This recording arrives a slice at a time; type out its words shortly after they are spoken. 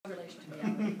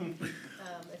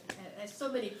so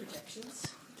many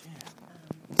projections.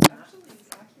 Actually,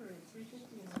 it's accurate.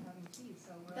 350 and we're having tea,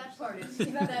 so That part is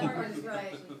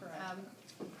right. I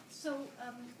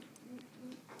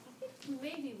think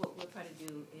maybe what we'll try to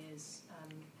do is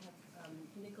have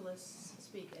Nicholas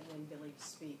speak and then Billy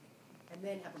speak, and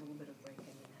then have a little bit of break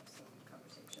and then have some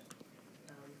conversation.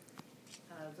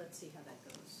 Let's see how that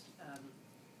goes.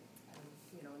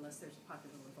 Unless there's a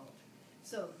popular revolt.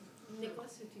 So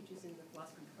Nicholas, who teaches in the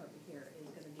philosophy department here, is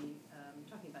going to be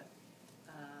talking about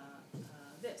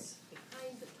this,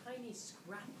 behind the tiny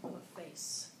scrap of a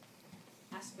face,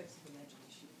 aspects of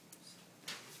imagination.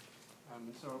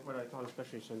 So what I thought,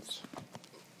 especially since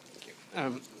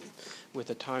with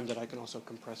the time that I can also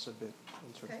compress a bit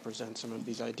and sort of present some of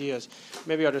these ideas,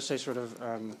 maybe I'll just say sort of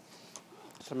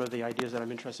some of the ideas that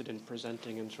I'm interested in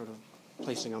presenting and sort of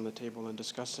placing on the table and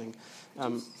discussing.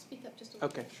 Speak up just a little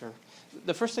Okay, sure.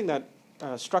 The first thing that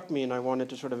struck me, and I wanted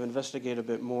to sort of investigate a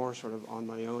bit more sort of on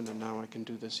my own, and now I can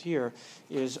do this here,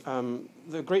 is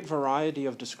the great variety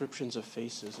of descriptions of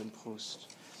faces in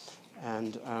Proust.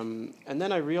 And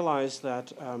then I realized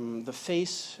that the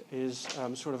face is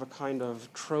sort of a kind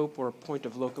of trope or point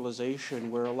of localization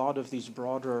where a lot of these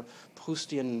broader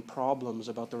Proustian problems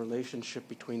about the relationship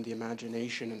between the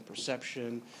imagination and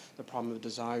perception, the problem of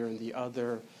desire and the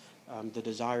other, the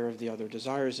desire of the other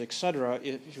desires, etc.,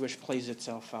 which plays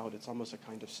itself out. It's almost a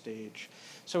kind of stage.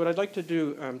 So what I'd like to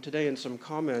do today in some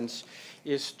comments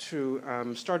is to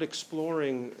start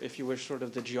exploring, if you wish, sort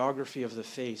of the geography of the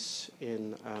face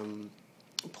in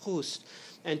Proust,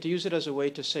 and to use it as a way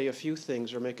to say a few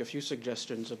things or make a few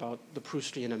suggestions about the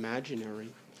Proustian imaginary.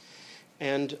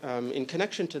 And in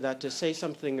connection to that, to say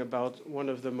something about one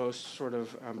of the most sort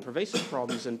of pervasive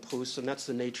problems in Proust, and that's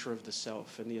the nature of the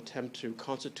self and the attempt to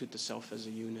constitute the self as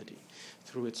a unity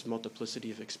through its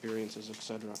multiplicity of experiences,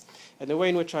 etc. And the way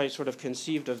in which I sort of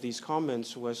conceived of these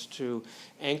comments was to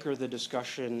anchor the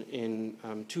discussion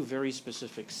in two very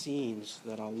specific scenes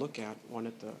that I'll look at, one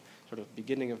at the sort of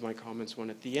beginning of my comments,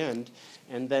 one at the end,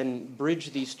 and then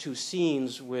bridge these two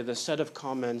scenes with a set of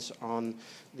comments on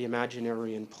the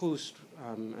imaginary in Proust,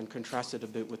 and contrast it a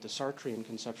bit with the Sartrean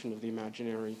conception of the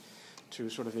imaginary to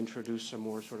sort of introduce some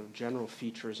more sort of general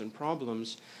features and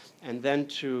problems, and then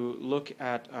to look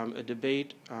at a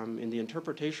debate in the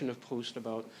interpretation of Proust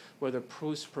about whether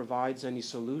Proust provides any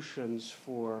solutions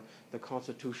for the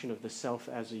constitution of the self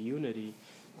as a unity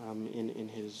in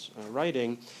his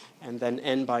writing, and then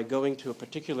end by going to a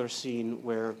particular scene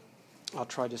where I'll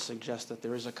try to suggest that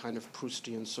there is a kind of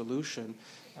Proustian solution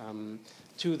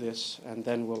to this, and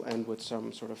then we'll end with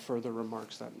some sort of further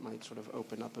remarks that might sort of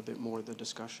open up a bit more the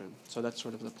discussion. So that's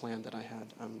sort of the plan that I had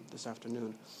this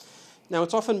afternoon. Now,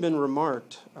 it's often been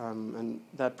remarked and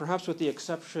that perhaps with the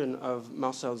exception of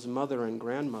Marcel's mother and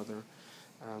grandmother,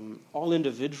 all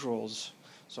individuals,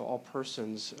 so all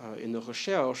persons in the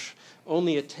Recherche,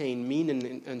 only attain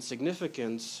meaning and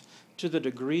significance to the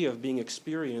degree of being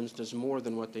experienced as more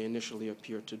than what they initially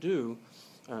appear to do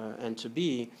and to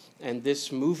be. And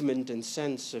this movement and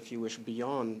sense, if you wish,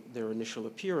 beyond their initial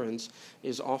appearance,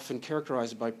 is often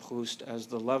characterized by Proust as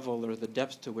the level or the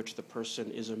depth to which the person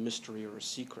is a mystery or a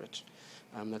secret,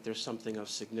 that there's something of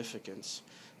significance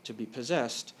to be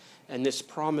possessed. And this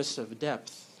promise of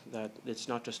depth, that it's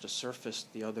not just a surface,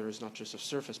 the other is not just a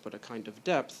surface, but a kind of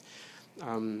depth,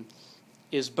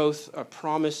 is both a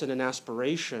promise and an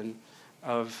aspiration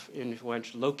of in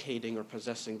which locating or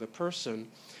possessing the person,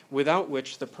 without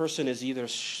which the person is either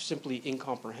simply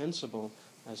incomprehensible,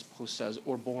 as Proust says,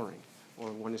 or boring,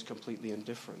 or one is completely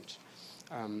indifferent.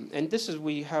 And this is,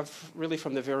 we have really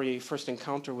from the very first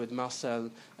encounter with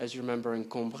Marcel, as you remember, in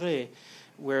Combray,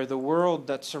 where the world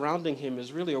that's surrounding him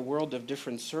is really a world of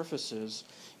different surfaces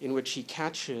in which he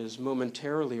catches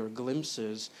momentarily or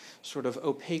glimpses sort of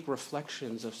opaque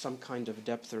reflections of some kind of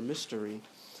depth or mystery,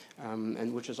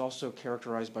 and which is also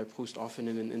characterized by Proust often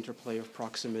in an interplay of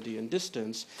proximity and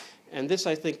distance. And this,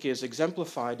 I think, is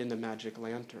exemplified in the magic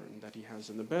lantern that he has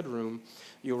in the bedroom.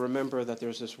 You'll remember that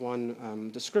there's this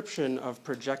one description of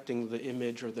projecting the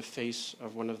image or the face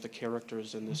of one of the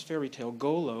characters in this fairy tale,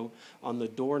 Golo, on the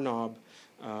doorknob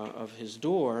of his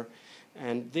door.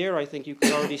 And there, I think you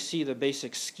can already see the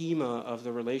basic schema of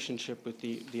the relationship with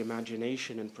the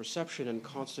imagination and perception and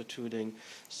constituting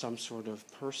some sort of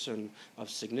person of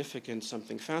significance,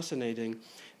 something fascinating,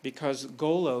 because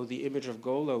Golo, the image of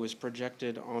Golo, is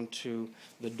projected onto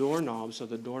the doorknob. So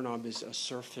the doorknob is a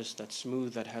surface that's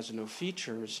smooth, that has no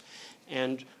features.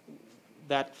 And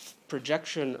that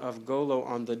projection of Golo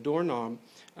on the doorknob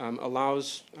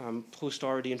allows Proust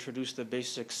already introduce the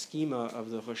basic schema of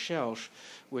the recherche,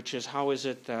 which is how is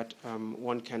it that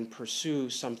one can pursue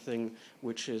something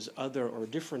which is other or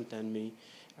different than me,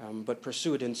 but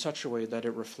pursue it in such a way that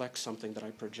it reflects something that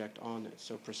I project on it.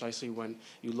 So precisely when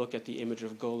you look at the image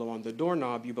of Golo on the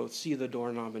doorknob, you both see the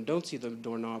doorknob and don't see the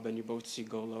doorknob, and you both see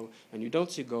Golo and you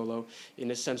don't see Golo. In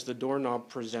a sense, the doorknob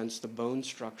presents the bone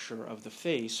structure of the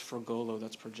face for Golo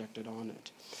that's projected on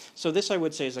it. So this, I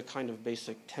would say, is a kind of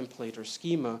basic template or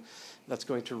schema that's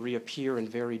going to reappear in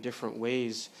very different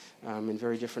ways, in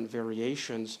very different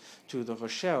variations to the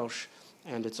recherche.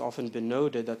 And it's often been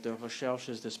noted that the recherche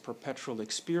is this perpetual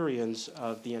experience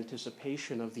of the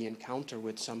anticipation of the encounter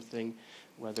with something,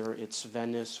 whether it's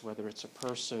Venice, whether it's a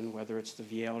person, whether it's the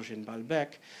Vierge in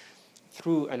Balbec,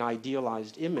 through an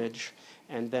idealized image,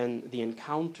 and then the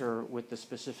encounter with the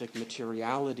specific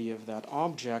materiality of that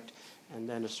object, and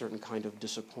then a certain kind of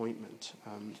disappointment.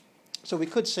 So we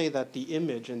could say that the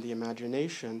image and the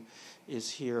imagination is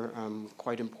here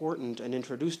quite important and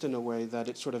introduced in a way that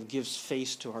it sort of gives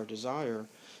face to our desire.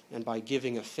 And by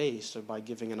giving a face, or by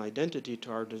giving an identity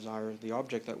to our desire, the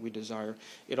object that we desire,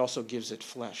 it also gives it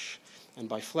flesh. And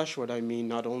by flesh, what I mean,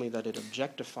 not only that it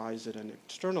objectifies it and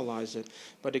externalizes it,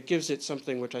 but it gives it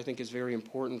something which I think is very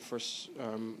important for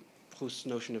Proust's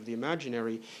notion of the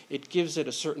imaginary. It gives it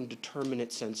a certain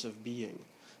determinate sense of being.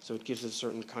 So it gives it a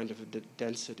certain kind of a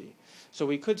density. So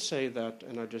we could say that,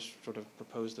 and I just sort of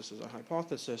propose this as a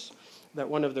hypothesis, that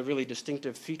one of the really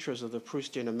distinctive features of the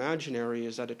Proustian imaginary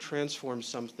is that it transforms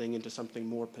something into something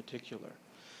more particular,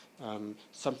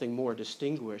 something more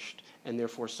distinguished, and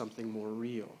therefore something more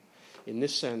real. In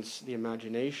this sense, the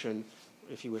imagination,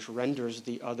 if you wish, renders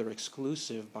the other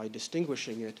exclusive by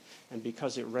distinguishing it, and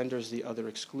because it renders the other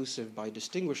exclusive by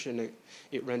distinguishing it,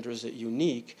 it renders it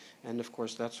unique, and of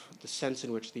course that's the sense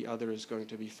in which the other is going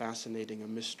to be fascinating, a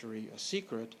mystery, a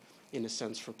secret, in a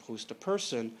sense for Proust, a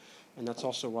person, and that's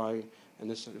also why, and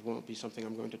this won't be something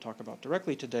I'm going to talk about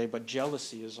directly today, but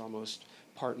jealousy is almost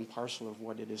part and parcel of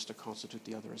what it is to constitute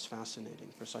the other as fascinating,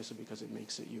 precisely because it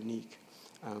makes it unique.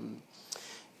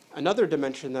 Another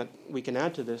dimension that we can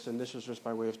add to this, and this is just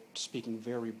by way of speaking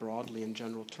very broadly in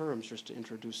general terms, just to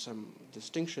introduce some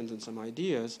distinctions and some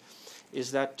ideas,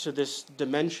 is that to this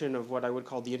dimension of what I would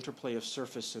call the interplay of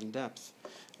surface and depth,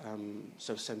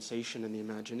 so sensation and the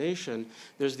imagination,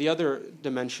 there's the other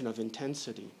dimension of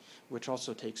intensity, which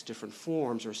also takes different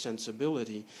forms or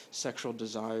sensibility, sexual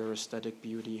desire, aesthetic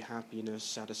beauty, happiness,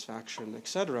 satisfaction,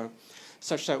 etc.,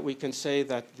 such that we can say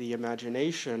that the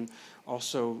imagination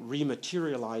also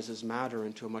rematerializes matter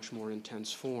into a much more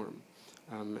intense form.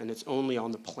 And it's only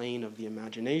on the plane of the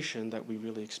imagination that we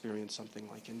really experience something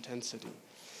like intensity.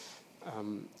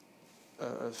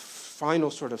 A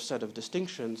final sort of set of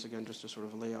distinctions, again, just to sort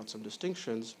of lay out some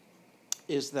distinctions,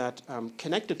 is that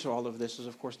connected to all of this is,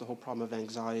 of course, the whole problem of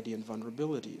anxiety and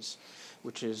vulnerabilities,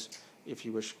 which is, if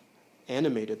you wish,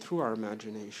 animated through our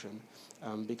imagination.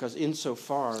 Because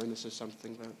insofar, and this is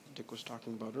something that Dick was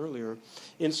talking about earlier,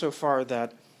 insofar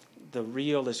that the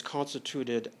real is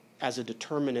constituted as a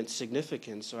determinate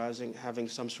significance, so as in having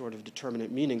some sort of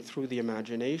determinate meaning through the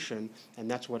imagination,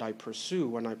 and that's what I pursue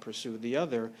when I pursue the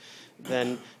other,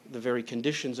 then the very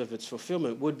conditions of its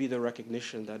fulfillment would be the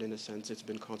recognition that, in a sense, it's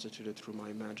been constituted through my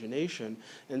imagination.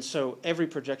 And so every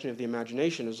projection of the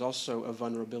imagination is also a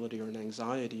vulnerability or an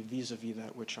anxiety vis-a-vis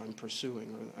that which I'm pursuing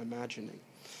or imagining.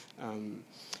 And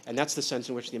that's the sense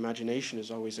in which the imagination is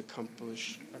always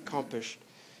accompanied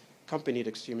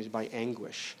by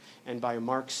anguish and by a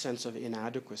marked sense of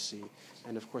inadequacy.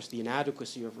 And of course, the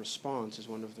inadequacy of response is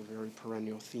one of the very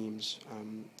perennial themes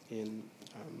in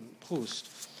Proust.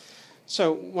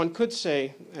 So one could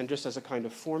say, and just as a kind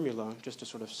of formula, just to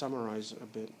sort of summarize a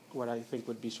bit what I think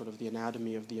would be sort of the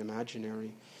anatomy of the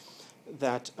imaginary,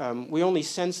 that we only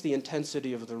sense the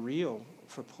intensity of the real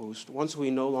for Proust once we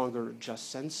no longer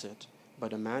just sense it,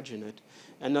 but imagine it.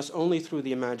 And thus only through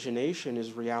the imagination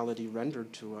is reality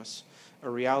rendered to us, a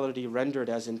reality rendered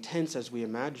as intense as we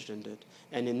imagined it,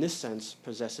 and in this sense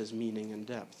possesses meaning and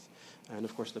depth. And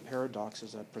of course the paradox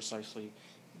is that precisely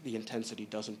the intensity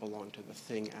doesn't belong to the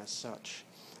thing as such.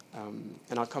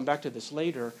 And I'll come back to this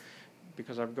later,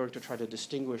 because I'm going to try to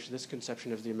distinguish this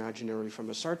conception of the imaginary from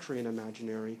a Sartrean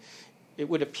imaginary. It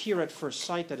would appear at first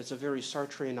sight that it's a very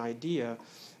Sartrean idea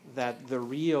that the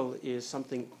real is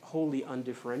something wholly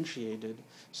undifferentiated,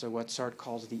 so what Sartre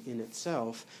calls the in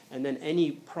itself, and then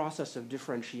any process of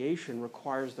differentiation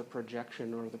requires the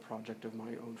projection or the project of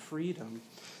my own freedom,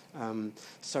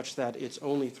 such that it's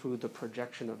only through the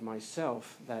projection of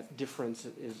myself that difference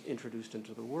is introduced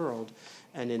into the world.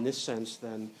 And in this sense,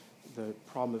 then, the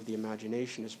problem of the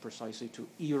imagination is precisely to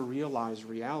irrealize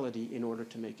reality in order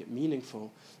to make it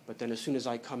meaningful. But then as soon as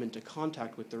I come into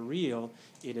contact with the real,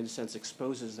 it in a sense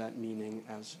exposes that meaning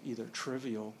as either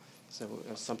trivial so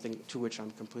something to which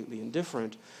I'm completely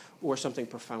indifferent, or something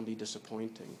profoundly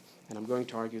disappointing. And I'm going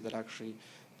to argue that actually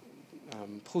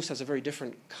Proust has a very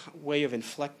different way of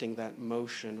inflecting that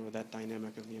motion or that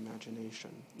dynamic of the imagination.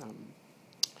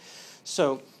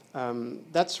 So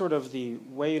that's sort of the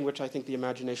way in which I think the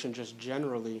imagination just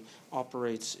generally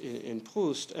operates in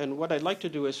Proust. And what I'd like to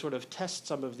do is sort of test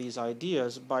some of these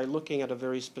ideas by looking at a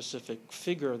very specific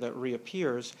figure that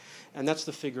reappears, and that's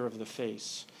the figure of the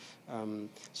face.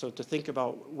 So to think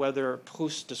about whether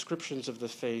Proust's descriptions of the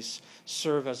face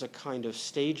serve as a kind of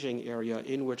staging area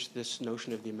in which this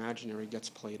notion of the imaginary gets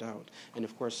played out. And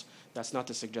of course, that's not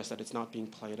to suggest that it's not being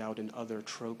played out in other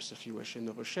tropes, if you wish, in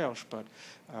the Recherche, but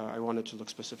I wanted to look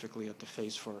specifically at the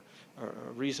face for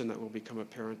a reason that will become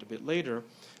apparent a bit later,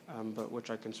 but which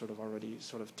I can sort of already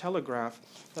sort of telegraph,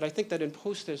 that I think that in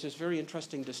Proust there's this very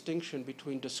interesting distinction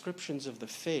between descriptions of the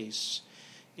face,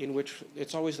 in which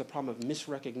it's always the problem of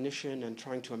misrecognition and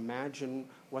trying to imagine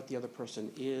what the other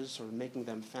person is, or making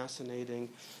them fascinating,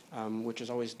 which is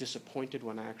always disappointed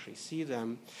when I actually see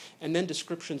them, and then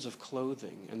descriptions of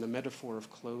clothing and the metaphor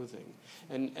of clothing.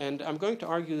 And I'm going to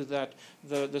argue that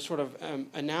the sort of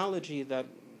analogy that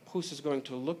Proust is going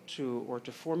to look to or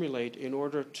to formulate in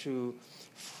order to,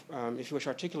 if you wish,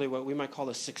 articulate what we might call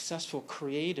a successful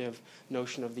creative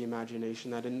notion of the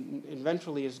imagination that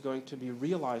eventually is going to be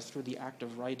realized through the act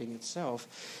of writing itself,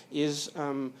 is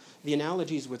the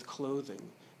analogies with clothing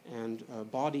and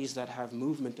bodies that have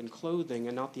movement and clothing,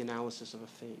 and not the analysis of a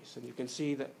face. And you can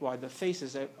see that why the face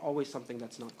is always something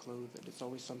that's not clothed. It's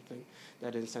always something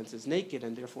that in a sense is naked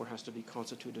and therefore has to be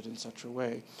constituted in such a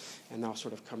way. And I'll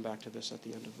sort of come back to this at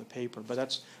the end of the paper. But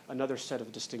that's another set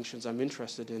of distinctions I'm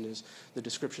interested in, is the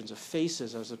descriptions of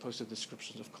faces as opposed to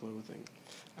descriptions of clothing.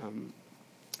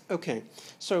 Okay,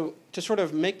 so to sort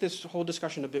of make this whole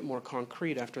discussion a bit more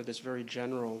concrete after this very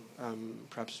general,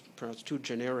 perhaps too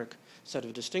generic set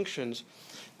of distinctions,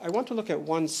 I want to look at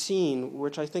one scene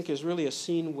which I think is really a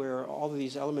scene where all of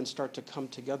these elements start to come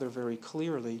together very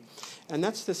clearly, and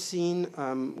that's the scene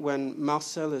when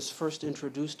Marcel is first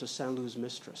introduced to Saint-Loux's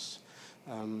mistress.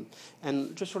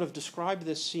 And just sort of describe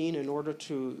this scene in order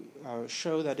to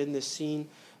show that in this scene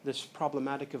this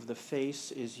problematic of the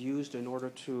face is used in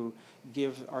order to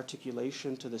give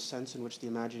articulation to the sense in which the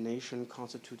imagination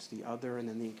constitutes the other, and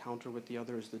then the encounter with the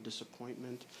other is the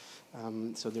disappointment.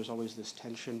 So there's always this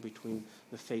tension between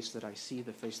the face that I see,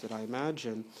 the face that I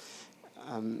imagine.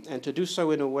 And to do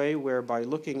so in a way where by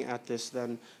looking at this,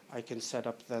 then I can set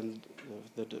up then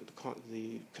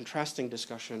the contrasting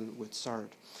discussion with Sartre.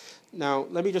 Now,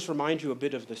 let me just remind you a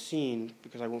bit of the scene,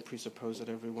 because I won't presuppose that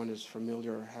everyone is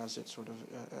familiar or has it sort of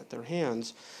at their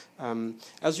hands.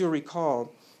 As you'll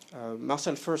recall,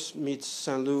 Marcel first meets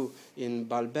Saint-Loux in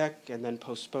Balbec and then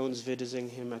postpones visiting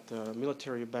him at the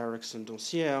military barracks in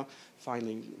Doncières,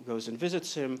 finally goes and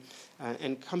visits him,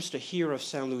 and comes to hear of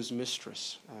Saint-Loux's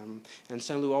mistress. And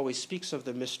Saint-Loux always speaks of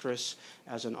the mistress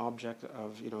as an object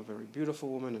of, a very beautiful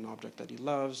woman, an object that he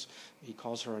loves. He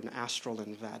calls her an astral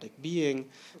and vadic being.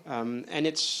 And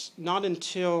it's not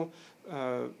until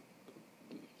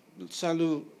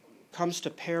Saint-Loux comes to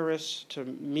Paris to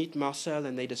meet Marcel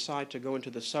and they decide to go into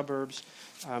the suburbs,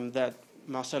 that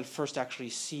Marcel first actually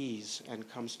sees and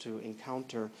comes to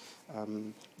encounter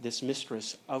this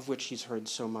mistress of which he's heard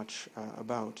so much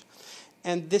about.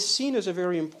 And this scene is a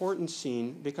very important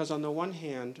scene because on the one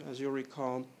hand, as you'll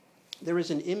recall, there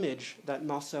is an image that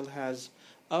Marcel has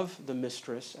of the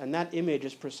mistress, and that image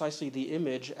is precisely the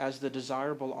image as the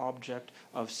desirable object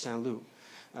of Saint-Loux.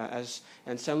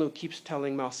 And Saint-Loux keeps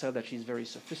telling Marcel that she's very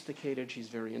sophisticated, she's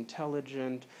very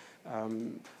intelligent,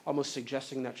 almost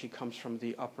suggesting that she comes from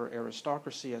the upper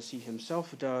aristocracy, as he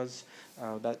himself does,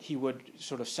 that he would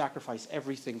sort of sacrifice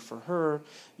everything for her.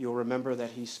 You'll remember that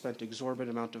he spent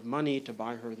exorbitant amount of money to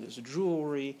buy her this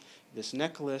jewelry, this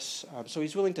necklace. So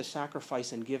he's willing to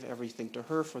sacrifice and give everything to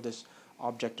her for this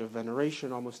object of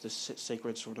veneration, almost this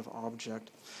sacred sort of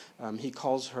object. He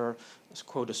calls her,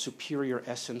 quote, a superior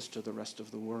essence to the rest of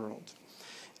the world.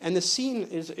 And the scene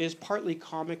is partly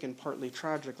comic and partly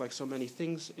tragic, like so many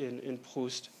things in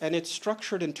Proust. And it's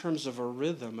structured in terms of a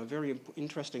rhythm, a very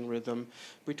interesting rhythm,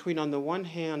 between, on the one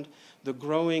hand, the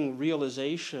growing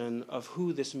realization of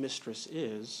who this mistress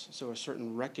is, so a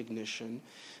certain recognition,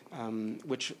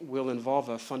 which will involve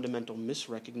a fundamental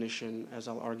misrecognition, as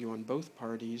I'll argue on both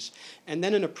parties, and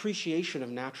then an appreciation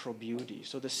of natural beauty.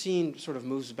 So the scene sort of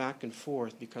moves back and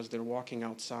forth because they're walking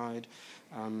outside,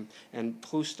 and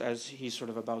Proust, as he's sort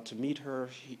of about to meet her,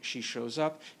 she shows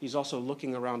up. He's also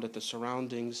looking around at the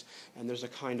surroundings, and there's a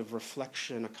kind of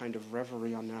reflection, a kind of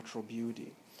reverie on natural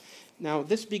beauty. Now,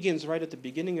 this begins right at the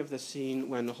beginning of the scene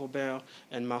when Robert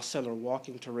and Marcel are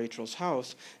walking to Rachel's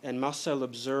house, and Marcel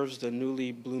observes the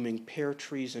newly blooming pear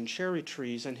trees and cherry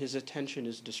trees, and his attention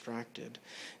is distracted.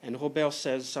 And Robert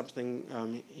says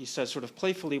something, he says sort of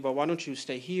playfully, well, why don't you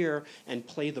stay here and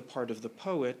play the part of the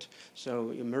poet,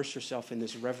 so immerse yourself in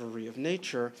this reverie of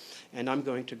nature, and I'm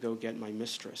going to go get my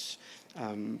mistress.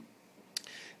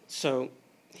 So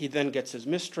he then gets his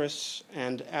mistress,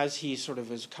 and as he sort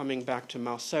of is coming back to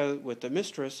Marcel with the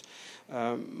mistress,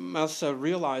 Marcel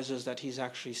realizes that he's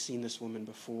actually seen this woman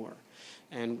before.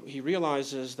 And he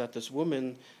realizes that this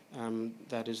woman,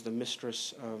 that is the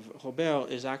mistress of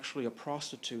Robert, is actually a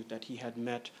prostitute that he had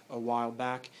met a while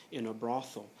back in a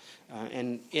brothel.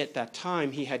 And at that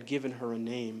time, he had given her a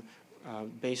name,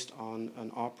 based on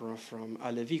an opera from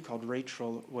Halévy called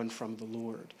Rachel When from the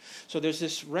Lord. So there's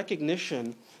this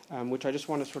recognition, which I just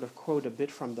want to sort of quote a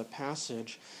bit from the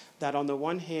passage, that on the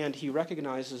one hand he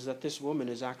recognizes that this woman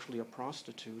is actually a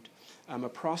prostitute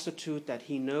that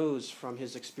he knows from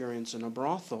his experience in a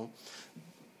brothel,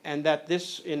 and that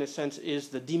this, in a sense, is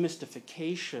the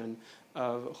demystification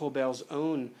of Robert's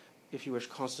own, if you wish,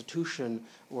 constitution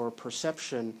or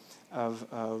perception of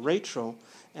Rachel.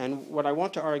 And what I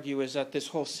want to argue is that this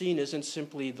whole scene isn't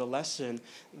simply the lesson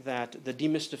that the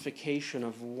demystification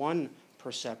of one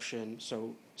perception,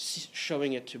 so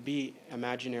showing it to be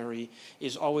imaginary,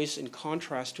 is always in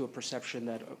contrast to a perception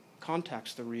that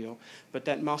contacts the real, but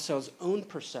that Marcel's own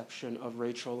perception of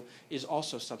Rachel is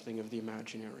also something of the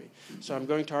imaginary. So I'm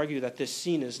going to argue that this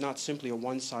scene is not simply a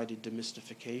one-sided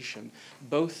demystification.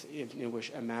 Both, if you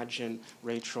wish, imagine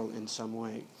Rachel in some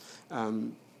way.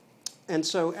 And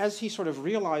so as he sort of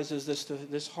realizes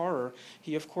this horror,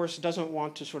 he, of course, doesn't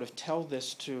want to sort of tell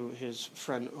this to his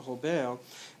friend Robert,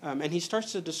 and he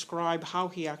starts to describe how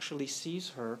he actually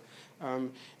sees her.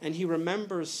 And he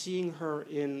remembers seeing her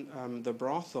in the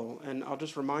brothel. And I'll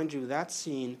just remind you, that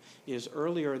scene is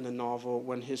earlier in the novel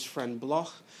when his friend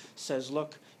Bloch says,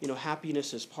 look,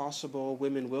 happiness is possible,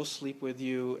 women will sleep with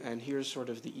you, and here's sort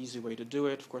of the easy way to do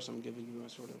it. Of course, I'm giving you a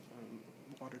sort of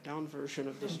watered-down version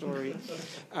of the story.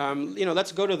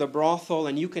 Let's go to the brothel,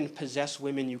 and you can possess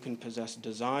women, you can possess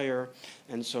desire.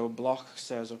 And so Bloch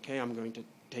says, okay, I'm going to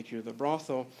take you to the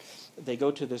brothel. They go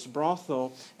to this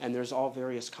brothel, and there's all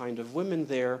various kind of women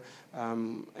there.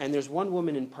 And there's one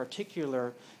woman in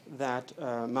particular that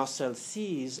Marcel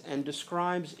sees and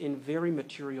describes in very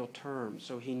material terms.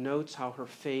 So he notes how her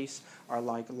face are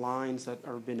like lines that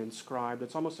are been inscribed.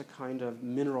 It's almost a kind of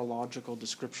mineralogical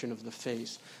description of the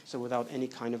face, so without any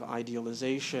kind of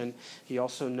idealization. He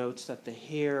also notes that the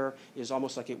hair is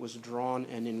almost like it was drawn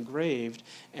and engraved.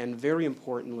 And very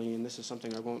importantly, and this is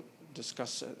something I won't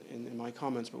discuss in my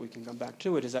comments, but we can come back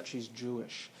to it, is that she's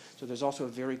Jewish. So there's also a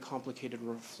very complicated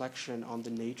reflection on the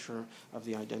nature of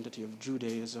the identity of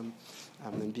Judaism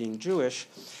and being Jewish,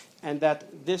 and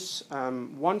that this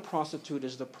one prostitute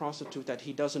is the prostitute that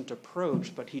he doesn't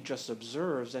approach, but he just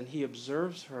observes, and he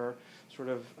observes her sort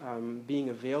of being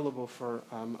available for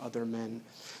other men.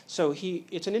 So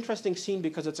it's an interesting scene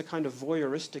because it's a kind of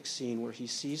voyeuristic scene where he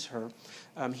sees her.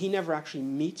 He never actually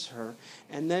meets her.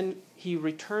 And then he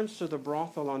returns to the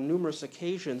brothel on numerous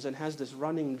occasions and has this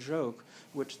running joke,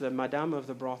 which the madame of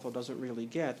the brothel doesn't really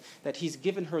get, that he's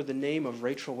given her the name of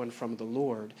Rachel When from the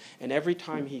Lord. And every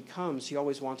time he comes, he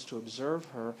always wants to observe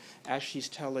her as she's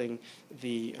telling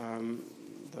the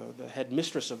head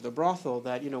mistress of the brothel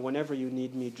that, whenever you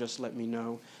need me, just let me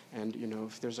know, and,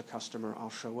 if there's a customer, I'll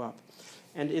show up.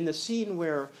 And in the scene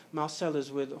where Marcel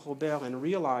is with Robert and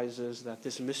realizes that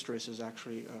this mistress is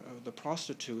actually the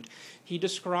prostitute, he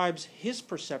describes his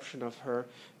perception of her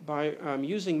by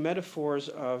using metaphors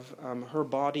of her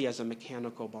body as a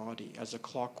mechanical body, as a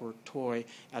clockwork toy,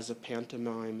 as a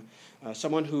pantomime,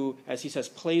 someone who, as he says,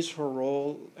 plays her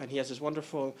role. And he has this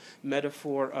wonderful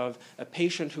metaphor of a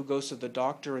patient who goes to the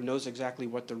doctor and knows exactly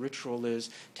what the ritual is,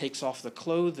 takes off the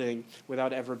clothing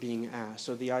without ever being asked.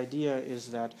 So the idea is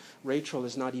that Rachel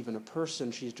is not even a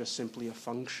person, she's just simply a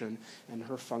function, and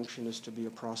her function is to be a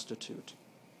prostitute.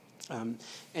 And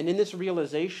in this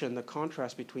realization, the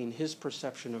contrast between his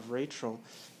perception of Rachel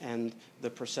and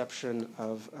the perception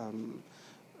of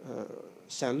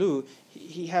Saint-Loup,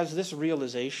 he has this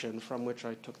realization from which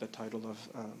I took the title of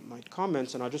my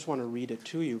comments, and I just want to read it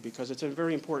to you because it's a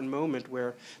very important moment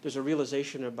where there's a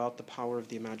realization about the power of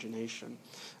the imagination.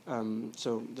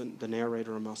 So the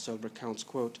narrator, Marcel, recounts,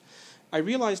 quote, I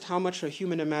realized how much a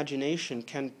human imagination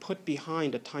can put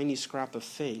behind a tiny scrap of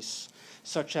face,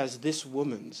 such as this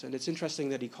woman's. And it's interesting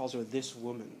that he calls her this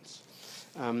woman's.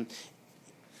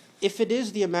 if it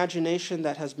is the imagination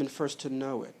that has been first to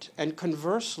know it, and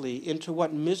conversely, into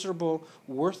what miserable,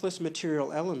 worthless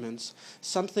material elements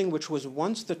something which was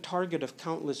once the target of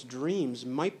countless dreams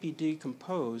might be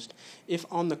decomposed, if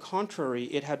on the contrary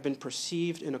it had been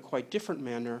perceived in a quite different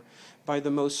manner by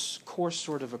the most coarse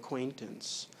sort of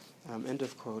acquaintance. End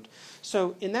of quote.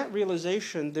 So in that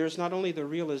realization, there's not only the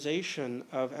realization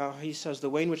of, he says, the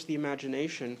way in which the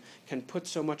imagination can put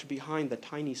so much behind the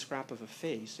tiny scrap of a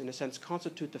face, in a sense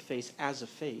constitute the face,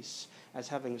 as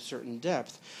having a certain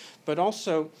depth, but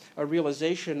also a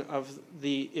realization of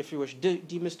the, if you wish,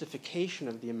 demystification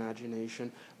of the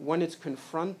imagination when it's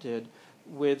confronted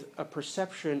with a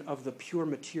perception of the pure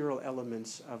material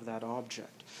elements of that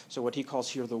object. So what he calls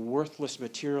here the worthless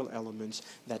material elements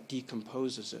that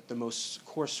decomposes it, the most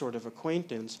coarse sort of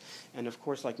acquaintance. And of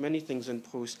course, like many things in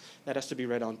Proust, that has to be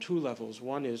read on two levels.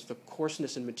 One is the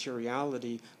coarseness and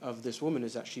materiality of this woman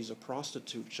is that she's a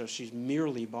prostitute, so she's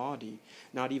merely body,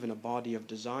 not even a body of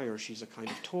desire, she's a kind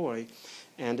of toy.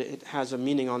 And it has a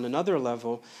meaning on another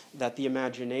level that the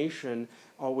imagination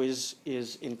always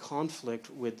is in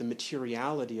conflict with the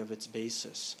materiality of its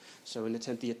basis. So in a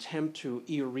sense, the attempt to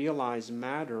realize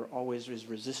matter always is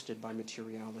resisted by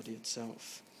materiality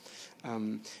itself.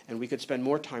 And we could spend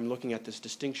more time looking at this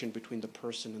distinction between the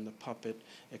person and the puppet,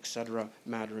 etc.,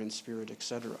 matter and spirit,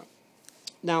 etc.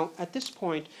 Now, at this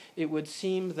point, it would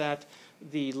seem that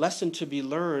the lesson to be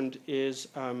learned is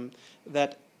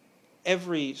that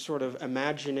every sort of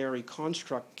imaginary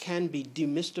construct can be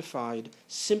demystified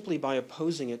simply by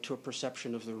opposing it to a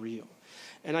perception of the real.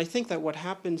 And I think that what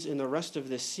happens in the rest of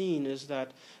this scene is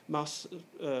that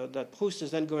that Proust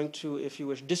is then going to, if you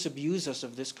wish, disabuse us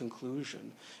of this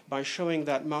conclusion by showing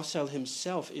that Marcel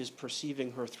himself is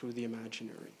perceiving her through the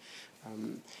imaginary.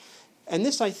 And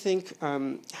this, I think,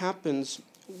 happens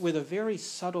with a very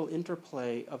subtle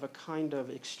interplay of a kind of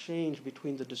exchange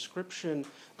between the description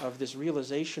of this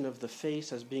realization of the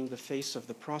face as being the face of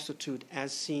the prostitute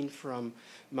as seen from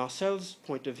Marcel's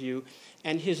point of view,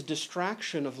 and his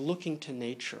distraction of looking to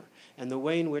nature and the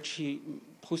way in which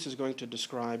Proust is going to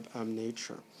describe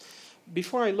nature.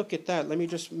 Before I look at that, let me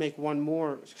just make one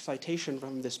more citation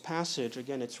from this passage.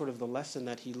 Again, it's sort of the lesson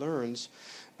that he learns.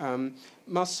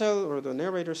 Marcel, or the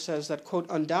narrator, says that, quote,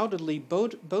 undoubtedly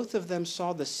both of them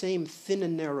saw the same thin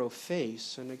and narrow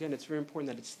face. And again, it's very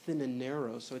important that it's thin and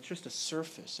narrow, so it's just a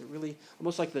surface. It really,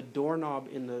 almost like the doorknob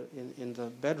in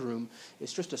the bedroom,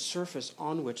 it's just a surface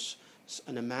on which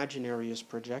an imaginary is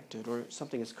projected, or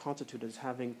something is constituted as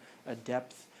having a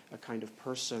depth, a kind of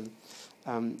person.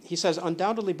 He says,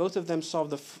 undoubtedly both of them saw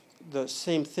the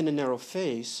same thin and narrow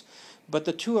face, but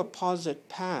the two opposite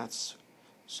paths,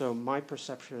 so my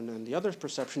perception and the other's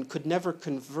perception, could never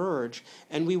converge,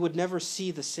 and we would never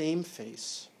see the same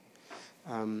face.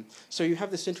 So you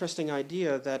have this interesting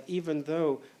idea that even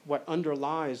though what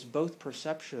underlies both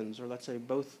perceptions, or let's say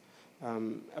both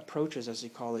approaches, as you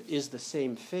call it, is the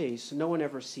same face, no one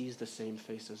ever sees the same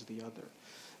face as the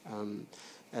other.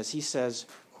 As he says,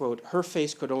 quote, her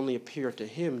face could only appear to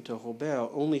him, to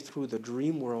Robert, only through the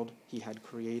dream world he had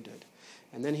created.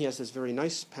 And then he has this very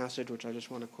nice passage, which I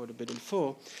just want to quote a bit in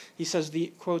full. He says,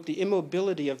 quote, the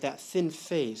immobility of that thin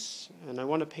face, and I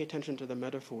want to pay attention to the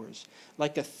metaphors,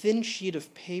 like a thin sheet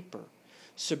of paper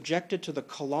subjected to the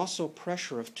colossal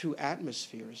pressure of two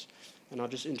atmospheres. And I'll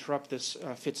just interrupt, this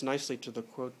fits nicely to the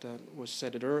quote that was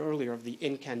said earlier of the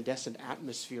incandescent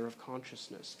atmosphere of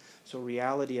consciousness. So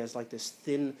reality as like this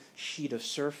thin sheet of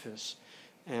surface,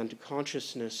 and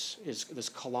consciousness is this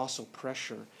colossal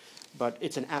pressure, but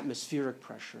it's an atmospheric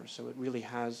pressure, so it really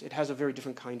has a very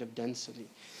different kind of density.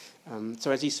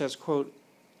 So as he says, quote,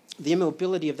 the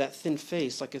immobility of that thin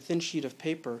face, like a thin sheet of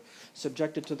paper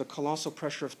subjected to the colossal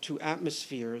pressure of two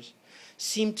atmospheres,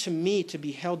 seemed to me to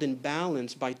be held in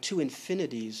balance by two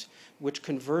infinities which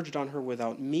converged on her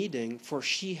without meeting, for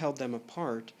she held them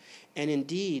apart. And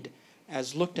indeed,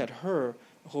 as looked at her,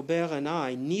 Robert and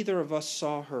I, neither of us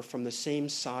saw her from the same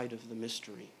side of the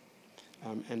mystery.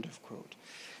 End of quote.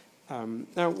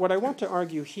 Now, what I want to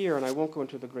argue here, and I won't go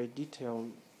into the great detail,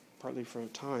 partly for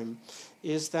time,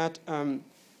 is that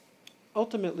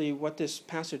ultimately what this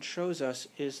passage shows us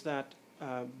is that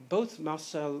both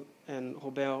Marcel and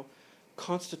Robert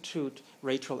constitute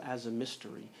Rachel as a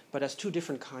mystery, but as two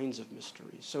different kinds of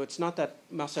mysteries. So it's not that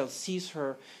Marcel sees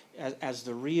her as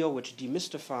the real, which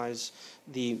demystifies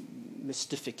the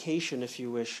mystification, if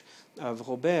you wish, of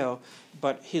Robert,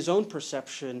 but his own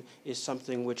perception is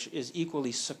something which is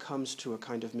equally succumbs to a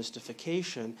kind of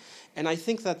mystification. And I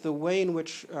think that the way in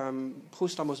which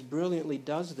Proust almost brilliantly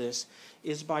does this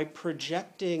is by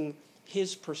projecting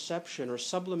his perception or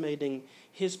sublimating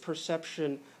his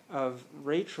perception of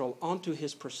Rachel onto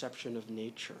his perception of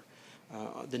nature.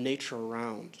 the nature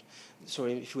around. So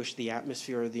if you wish, the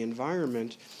atmosphere or the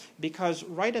environment, because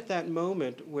right at that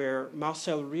moment where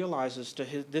Marcel realizes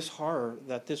to this horror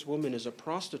that this woman is a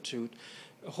prostitute,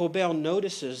 Robert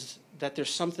notices that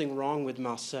there's something wrong with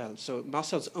Marcel. So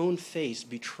Marcel's own face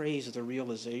betrays the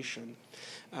realization.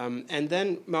 And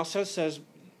then Marcel says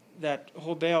that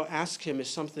Robert asks him, is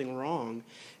something wrong?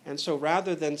 And so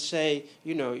rather than say,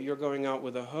 you're going out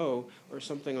with a hoe or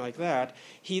something like that,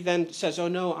 he then says, oh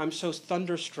no, I'm so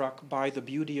thunderstruck by the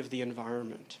beauty of the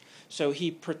environment. So he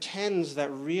pretends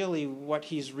that really what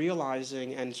he's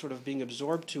realizing and sort of being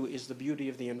absorbed to is the beauty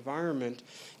of the environment,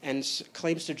 and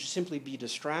claims to simply be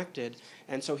distracted.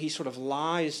 And so he sort of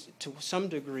lies to some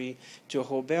degree to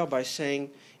Robert by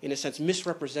saying, in a sense,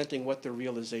 misrepresenting what the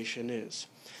realization is.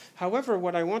 However,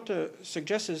 what I want to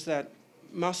suggest is that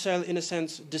Marcel, in a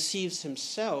sense, deceives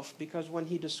himself, because when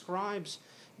he describes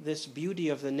this beauty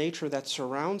of the nature that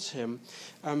surrounds him,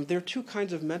 there are two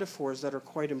kinds of metaphors that are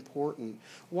quite important.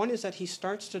 One is that he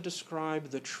starts to describe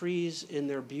the trees in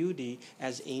their beauty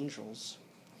as angels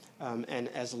and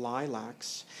as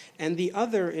lilacs. And the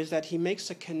other is that he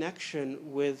makes a connection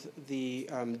with the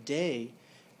day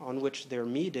on which they're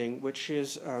meeting, which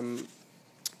is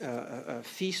a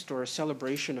feast or a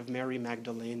celebration of Mary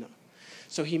Magdalena.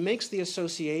 So he makes the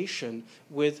association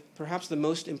with perhaps the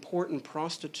most important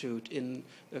prostitute in,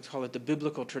 let's call it the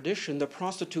biblical tradition, the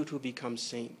prostitute who becomes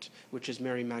saint, which is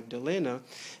Mary Magdalena,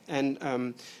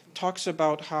 and talks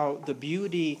about how the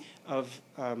beauty of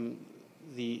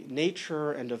the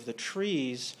nature and of the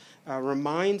trees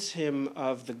reminds him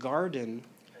of the garden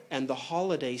and the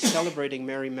holiday celebrating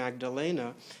Mary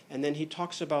Magdalena. And then he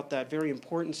talks about that very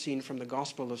important scene from the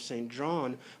Gospel of St.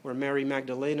 John, where Mary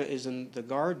Magdalena is in the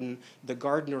garden, the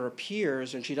gardener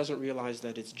appears, and she doesn't realize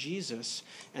that it's Jesus.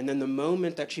 And then the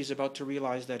moment that she's about to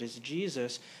realize that it's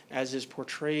Jesus, as is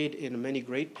portrayed in many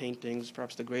great paintings,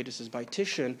 perhaps the greatest is by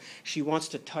Titian, she wants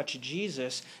to touch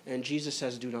Jesus, and Jesus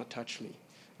says, "Do not touch me."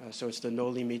 So it's the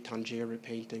Noli Me Tangere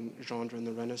painting genre in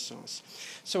the Renaissance.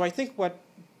 So I think what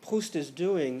Proust is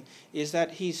doing is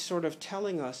that he's sort of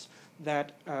telling us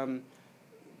that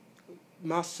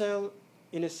Marcel,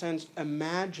 in a sense,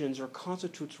 imagines or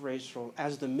constitutes Rachel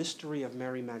as the mystery of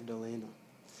Mary Magdalena,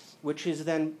 which is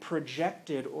then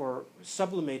projected or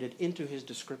sublimated into his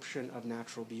description of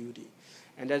natural beauty.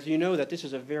 And as you know, that this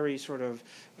is a very sort of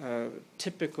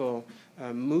typical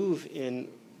move in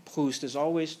Proust, is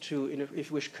always to, if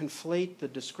you wish, conflate the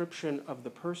description of the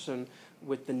person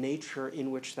with the nature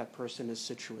in which that person is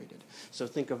situated. So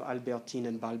think of Albertine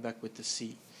and Balbec with the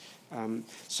sea.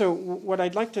 So what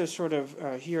I'd like to sort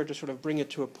of here to sort of bring it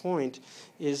to a point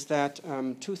is that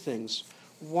two things.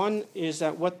 One is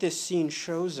that what this scene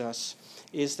shows us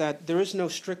is that there is no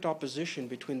strict opposition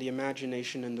between the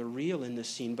imagination and the real in this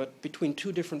scene, but between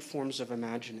two different forms of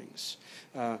imaginings.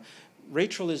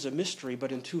 Rachel is a mystery,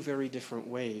 but in two very different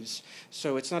ways.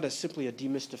 So it's not simply a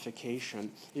demystification.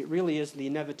 It really is the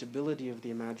inevitability of the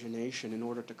imagination in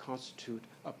order to constitute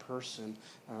a person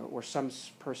or some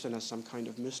person as some kind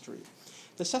of mystery.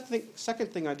 The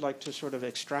second thing I'd like to sort of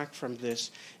extract from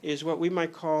this is what we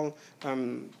might call,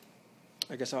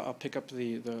 I guess I'll pick up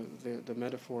the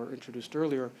metaphor introduced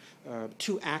earlier,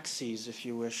 two axes, if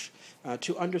you wish,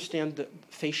 to understand the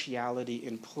faciality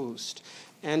in Proust.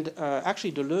 And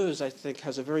actually Deleuze, I think,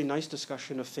 has a very nice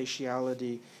discussion of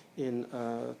faciality in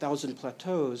Thousand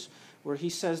Plateaus, where he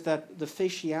says that the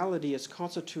faciality is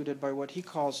constituted by what he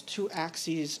calls two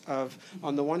axes of,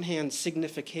 on the one hand,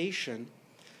 signification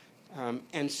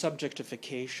and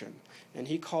subjectification. And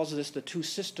he calls this the two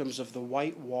systems of the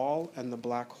white wall and the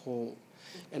black hole.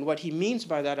 And what he means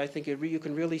by that, I think you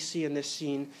can really see in this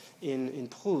scene in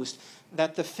Proust,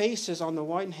 that the face is, on the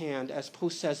one hand, as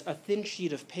Proust says, a thin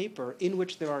sheet of paper in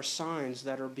which there are signs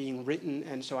that are being written,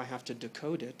 and so I have to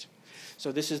decode it.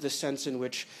 So this is the sense in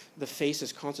which the face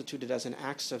is constituted as an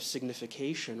axe of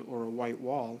signification, or a white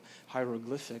wall,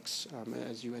 hieroglyphics,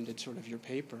 as you ended sort of your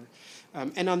paper.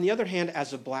 And on the other hand,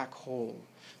 as a black hole.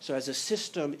 So as a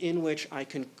system in which I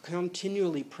can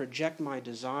continually project my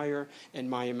desire and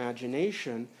my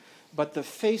imagination, but the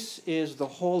face is the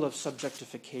whole of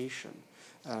subjectification,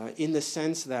 in the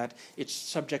sense that its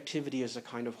subjectivity is a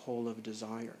kind of whole of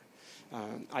desire.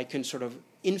 I can sort of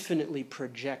infinitely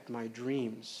project my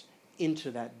dreams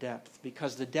into that depth,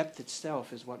 because the depth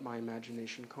itself is what my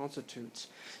imagination constitutes.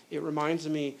 It reminds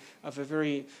me of a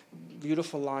very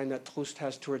beautiful line that Proust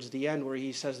has towards the end, where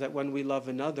he says that when we love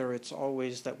another, it's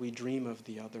always that we dream of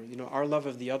the other. You know, our love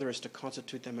of the other is to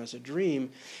constitute them as a dream,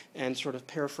 and sort of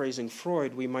paraphrasing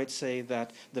Freud, we might say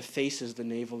that the face is the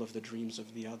navel of the dreams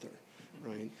of the other.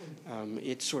 right?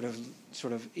 It sort of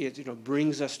it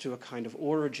brings us to a kind of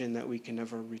origin that we can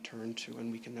never return to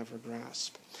and we can never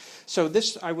grasp. So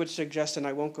this, I would suggest, and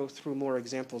I won't go through more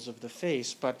examples of the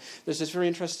face, but there's this very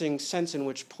interesting sense in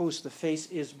which Proust, the face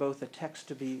is both a text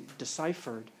to be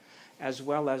deciphered as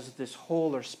well as this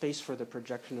hole or space for the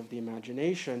projection of the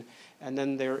imagination. And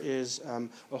then there is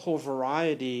a whole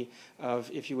variety of,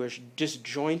 if you wish,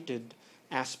 disjointed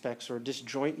aspects or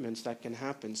disjointments that can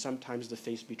happen. Sometimes the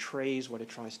face betrays what it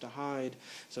tries to hide.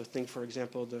 So think, for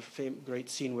example, the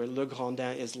great scene where Le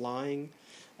Grandin is lying,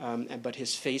 but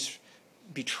his face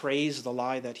betrays the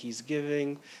lie that he's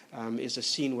giving, is a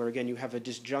scene where, again, you have a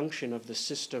disjunction of the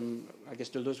system. I guess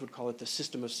Deleuze would call it the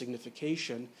system of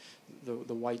signification,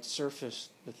 the white surface,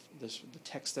 the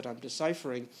text that I'm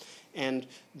deciphering, and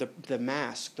the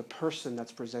mask, the person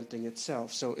that's presenting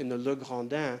itself. So in the Le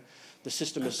Grandin, the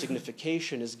system of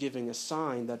signification is giving a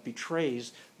sign that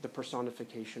betrays the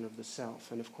personification of the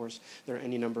self. And of course, there are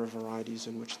any number of varieties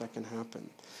in which that can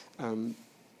happen.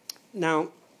 Now,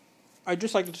 I'd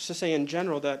just like to say in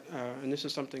general that, and this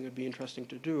is something that would be interesting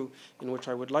to do, in which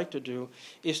I would like to do,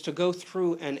 is to go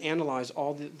through and analyze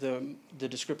all the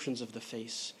descriptions of the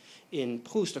face in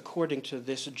Proust according to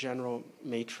this general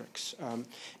matrix.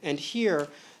 And here,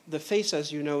 the face,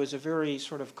 as you know, is a very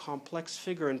sort of complex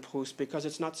figure in Proust because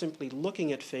it's not simply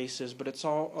looking at faces, but it's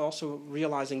also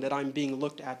realizing that I'm being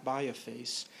looked at by a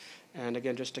face. And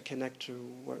again, just to connect to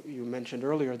what you mentioned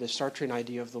earlier, the Sartrean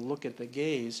idea of the look at the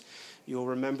gaze, you'll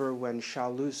remember when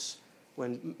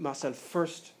Marcel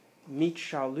first meets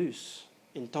Charlus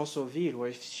in Tansonville,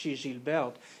 where chez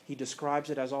Gilberte, he describes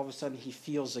it as all of a sudden he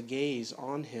feels a gaze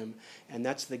on him, and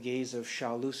that's the gaze of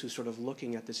Charlus, who's sort of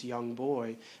looking at this young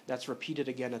boy. That's repeated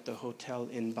again at the hotel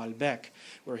in Balbec,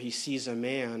 where he sees a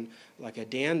man like a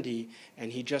dandy,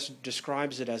 and he just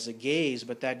describes it as a gaze,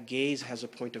 but that gaze has a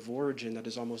point of origin that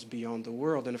is almost beyond the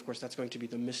world, and of course that's going to be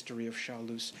the mystery of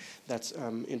Charlus that's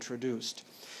introduced.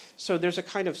 So there's a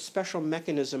kind of special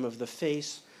mechanism of the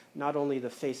face, not only the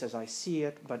face as I see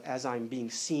it, but as I'm being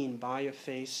seen by a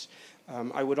face.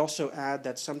 I would also add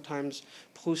that sometimes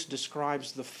Proust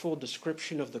describes the full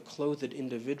description of the clothed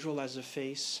individual as a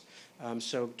face.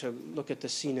 So to look at the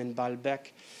scene in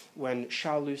Balbec, when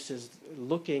Charlus is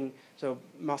looking, so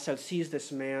Marcel sees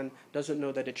this man, doesn't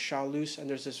know that it's Charlus, and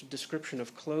there's this description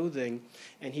of clothing,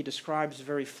 and he describes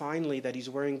very finely that he's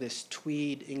wearing this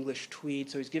tweed, English tweed,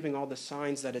 so he's giving all the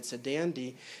signs that it's a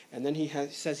dandy, and then he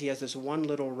says he has this one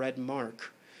little red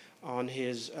mark on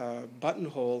his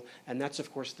buttonhole, and that's,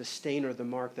 of course, the stain or the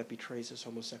mark that betrays his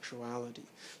homosexuality.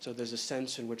 So there's a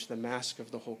sense in which the mask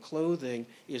of the whole clothing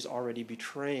is already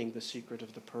betraying the secret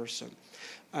of the person.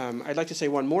 I'd like to say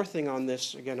one more thing on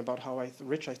this, again, about how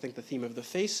rich I think the theme of the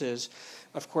face is.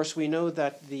 Of course, we know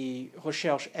that the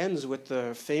Recherche ends with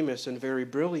the famous and very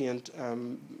brilliant, I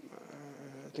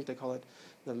think they call it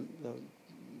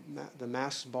the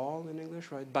masked ball in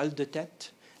English, right? Bal de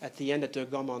tête, at the end at the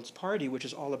Gaumond's party, which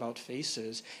is all about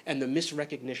faces and the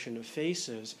misrecognition of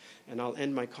faces. And I'll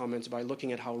end my comments by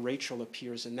looking at how Rachel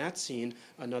appears in that scene,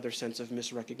 another sense of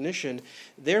misrecognition.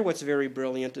 There, what's very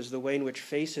brilliant is the way in which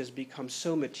faces become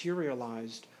so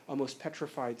materialized, almost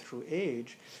petrified through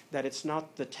age, that it's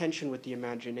not the tension with the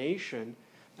imagination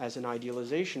as an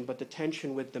idealization, but the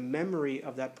tension with the memory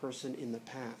of that person in the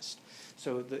past.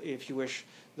 So if you wish,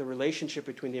 the relationship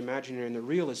between the imaginary and the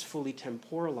real is fully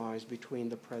temporalized between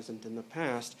the present and the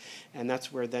past, and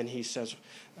that's where then he says,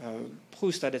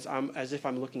 Proust, that it's as if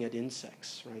I'm looking at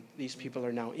insects, right? These people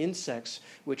are now insects,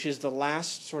 which is the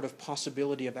last sort of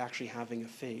possibility of actually having a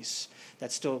face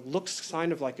that still looks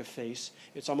kind of like a face.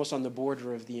 It's almost on the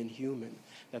border of the inhuman,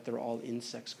 that they're all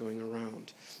insects going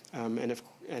around.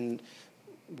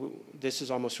 This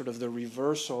is almost sort of the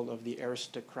reversal of the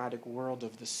aristocratic world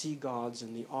of the sea gods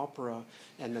and the opera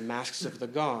and the masks of the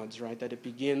gods, right? That it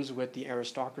begins with the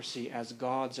aristocracy as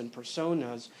gods and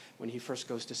personas when he first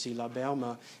goes to see La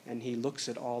Berma, and he looks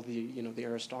at all the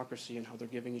aristocracy and how they're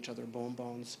giving each other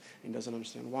bonbons and doesn't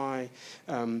understand why.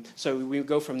 So we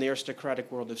go from the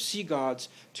aristocratic world of sea gods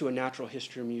to a natural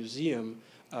history museum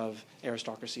of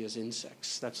aristocracy as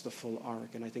insects. That's the full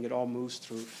arc, and I think it all moves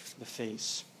through the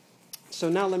face. So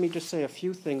now let me just say a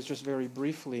few things just very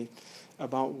briefly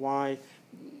about why,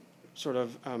 sort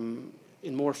of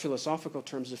in more philosophical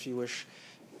terms, if you wish,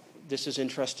 this is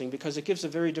interesting, because it gives a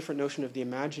very different notion of the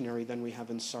imaginary than we have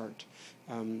in Sartre.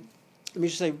 Let me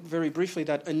just say very briefly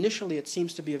that initially it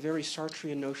seems to be a very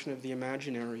Sartrean notion of the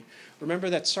imaginary. Remember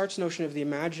that Sartre's notion of the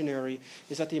imaginary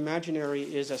is that the imaginary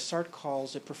is, as Sartre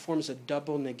calls it, performs a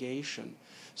double negation.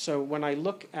 So when I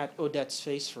look at Odette's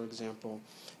face, for example,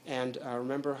 and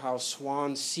remember how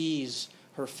Swann sees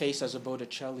her face as a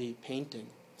Botticelli painting.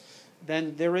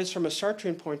 then there is, from a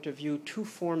Sartrean point of view, two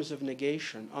forms of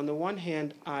negation. On the one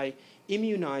hand, I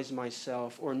immunize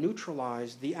myself or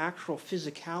neutralize the actual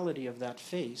physicality of that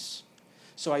face,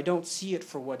 so I don't see it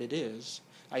for what it is.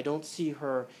 I don't see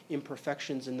her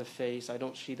imperfections in the face. I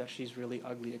don't see that she's really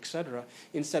ugly, etc.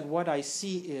 Instead, what I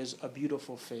see is a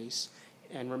beautiful face.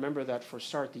 And remember that for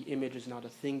Sartre, the image is not a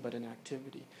thing but an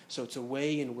activity. So it's a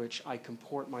way in which I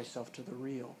comport myself to the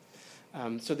real.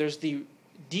 So there's the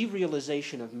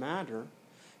derealization of matter,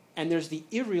 and there's the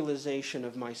irrealization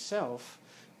of myself,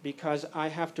 because I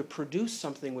have to produce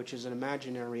something which is an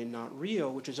imaginary and not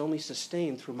real, which is only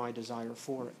sustained through my desire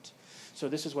for it. So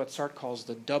this is what Sartre calls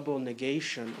the double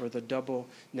negation, or the double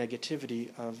negativity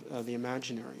of the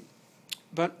imaginary.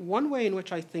 But one way in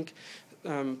which I think,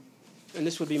 and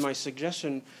this would be my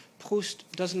suggestion,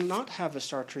 Proust does not have a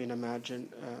Sartrean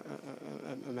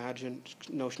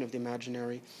notion of the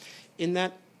imaginary, in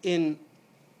that in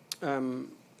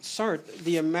Sartre,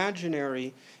 the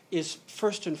imaginary is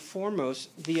first and foremost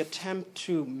the attempt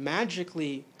to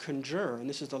magically conjure, and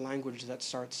this is the language that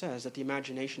Sartre says, that the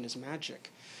imagination is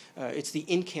magic. It's the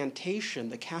incantation,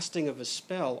 the casting of a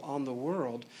spell on the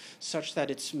world, such that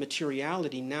its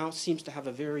materiality now seems to have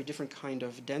a very different kind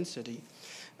of density.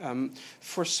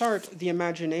 For Sartre, the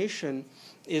imagination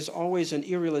is always an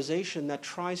irrealization that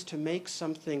tries to make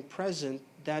something present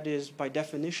that is, by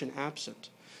definition, absent.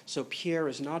 So Pierre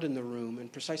is not in the room,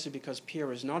 and precisely because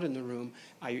Pierre is not in the room,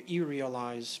 I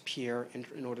irrealize Pierre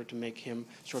in order to make him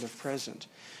sort of present.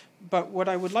 But what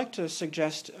I would like to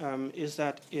suggest is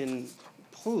that in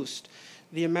Proust,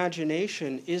 the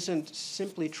imagination isn't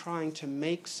simply trying to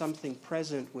make something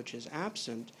present which is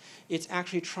absent. It's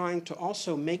actually trying to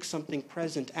also make something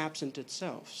present absent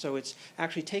itself. So it's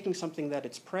actually taking something that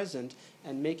it's present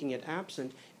and making it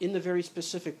absent in the very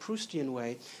specific Proustian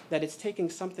way that it's taking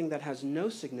something that has no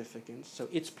significance, so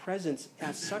its presence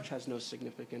as such has no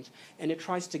significance, and it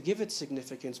tries to give it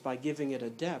significance by giving it a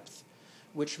depth,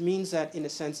 which means that, in a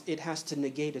sense, it has to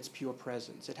negate its pure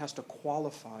presence. It has to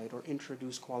qualify it or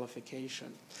introduce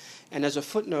qualification. And as a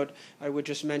footnote, I would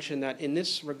just mention that in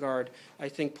this regard, I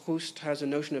think Proust has a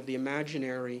notion of the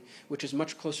imaginary which is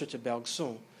much closer to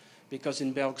Bergson, because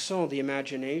in Bergson, the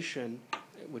imagination,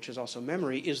 which is also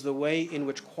memory, is the way in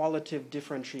which qualitative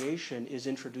differentiation is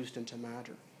introduced into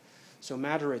matter. So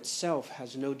matter itself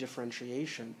has no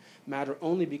differentiation. Matter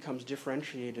only becomes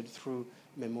differentiated through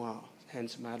mémoire,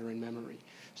 hence matter and memory.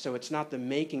 So it's not the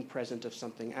making present of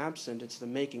something absent, it's the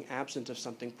making absent of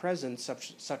something present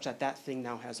such that that thing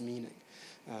now has meaning,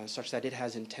 such that it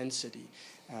has intensity.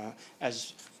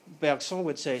 As Bergson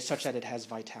would say, such that it has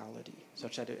vitality,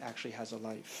 such that it actually has a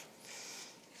life.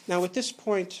 Now, at this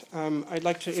point, I'd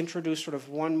like to introduce sort of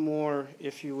one more,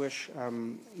 if you wish,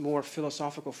 more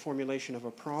philosophical formulation of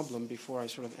a problem before I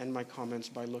sort of end my comments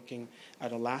by looking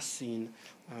at a last scene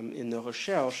in the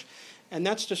Recherche. And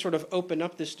that's to sort of open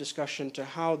up this discussion to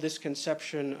how this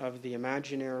conception of the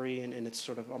imaginary and its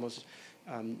sort of almost,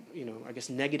 I guess,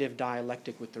 negative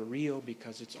dialectic with the real,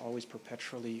 because it's always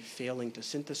perpetually failing to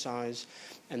synthesize,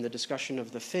 and the discussion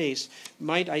of the face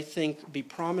might, I think, be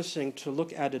promising to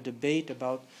look at a debate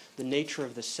about the nature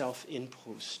of the self in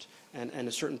Proust and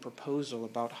a certain proposal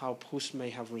about how Proust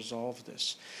may have resolved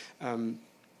this.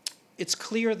 It's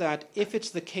clear that if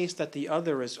it's the case that the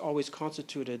other is always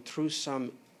constituted through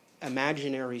some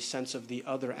imaginary sense of the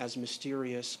other as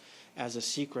mysterious, as a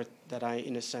secret that I,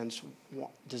 in a sense,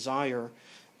 desire,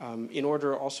 in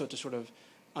order also to sort of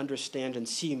understand and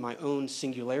see my own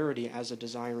singularity as a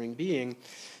desiring being.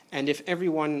 And if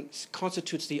everyone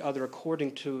constitutes the other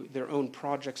according to their own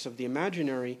projects of the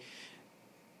imaginary,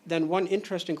 then one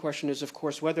interesting question is, of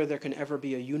course, whether there can ever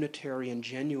be a unitary and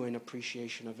genuine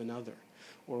appreciation of another,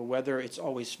 or whether it's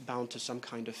always bound to some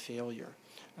kind of failure.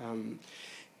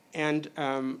 And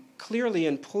clearly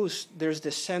in Proust, there's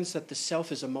this sense that the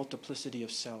self is a multiplicity of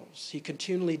selves. He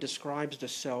continually describes the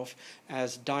self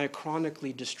as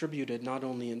diachronically distributed, not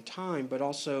only in time, but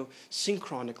also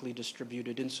synchronically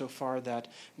distributed, insofar that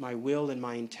my will and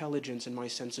my intelligence and my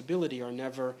sensibility are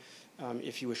never,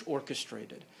 if you wish,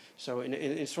 orchestrated. So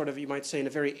in sort of, you might say, in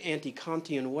a very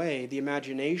anti-Kantian way, the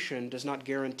imagination does not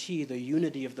guarantee the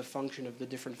unity of the function of the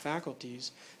different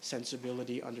faculties,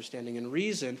 sensibility, understanding, and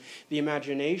reason. The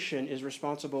imagination is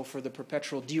responsible for the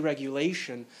perpetual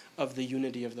deregulation of the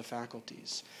unity of the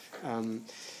faculties.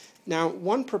 Now,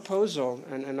 one proposal,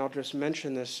 and I'll just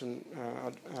mention this,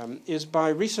 is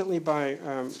recently by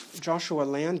Joshua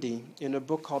Landy in a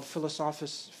book called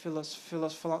Philosophy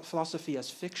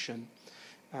as Fiction,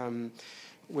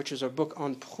 which is a book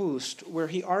on Proust, where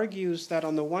he argues that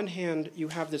on the one hand, you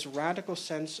have this radical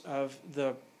sense of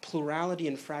the plurality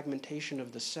and fragmentation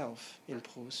of the self in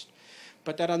Proust,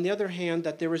 but that on the other hand,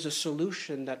 that there is a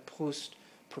solution that Proust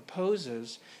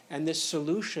proposes, and this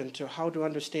solution to how to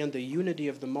understand the unity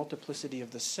of the multiplicity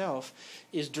of the self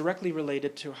is directly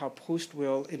related to how Proust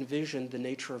will envision the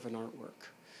nature of an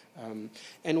artwork.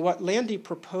 And what Landy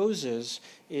proposes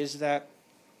is that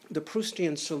the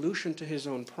Proustian solution to his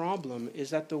own problem is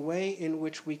that the way in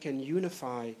which we can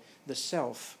unify the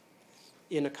self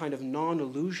in a kind of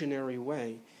non-illusionary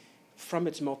way from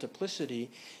its multiplicity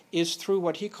is through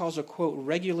what he calls a, quote,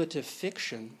 regulative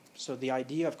fiction. So the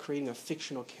idea of creating a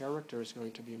fictional character is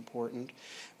going to be important.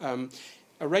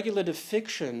 A regulative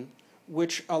fiction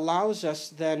which allows us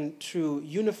then to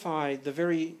unify the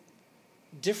very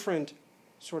different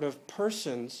sort of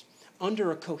persons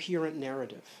under a coherent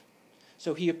narrative.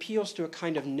 So he appeals to a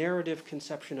kind of narrative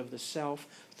conception of the self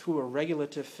through a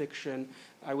regulative fiction.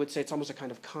 I would say it's almost a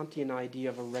kind of Kantian idea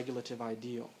of a regulative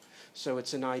ideal. So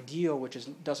it's an ideal which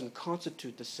doesn't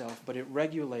constitute the self, but it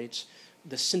regulates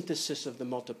the synthesis of the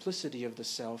multiplicity of the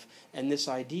self, and this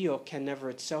ideal can never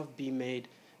itself be made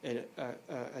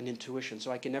an intuition. So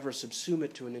I can never subsume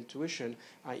it to an intuition,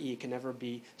 i.e. it can never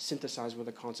be synthesized with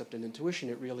a concept and intuition.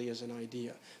 It really is an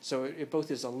idea. So it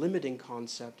both is a limiting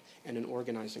concept and an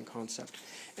organizing concept.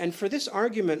 And for this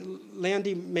argument,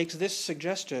 Landy makes this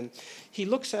suggestion. He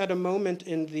looks at a moment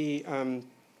in the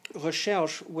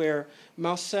Recherche where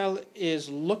Marcel is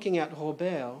looking at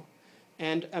Robert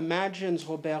and imagines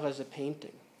Robert as a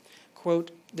painting. Quote,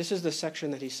 this is the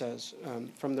section that he says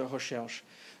from the Recherche.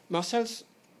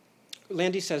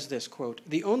 Landy says this, quote,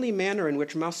 the only manner in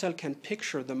which Marcel can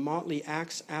picture the motley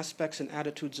acts, aspects, and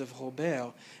attitudes of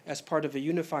Robert as part of a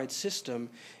unified system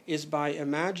is by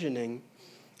imagining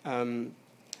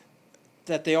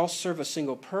that they all serve a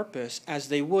single purpose, as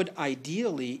they would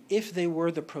ideally if they were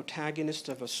the protagonist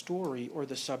of a story or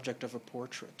the subject of a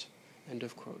portrait. End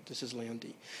of quote. This is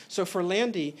Landy. So for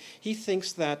Landy, he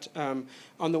thinks that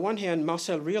on the one hand,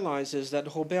 Marcel realizes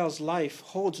that Robert's life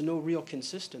holds no real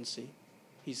consistency.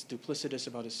 He's duplicitous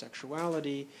about his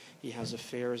sexuality. He has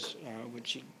affairs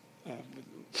with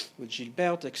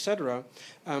Gilberte, etc.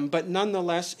 But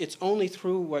nonetheless, it's only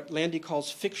through what Landy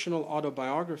calls fictional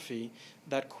autobiography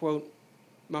that, quote,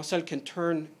 Marcel can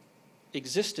turn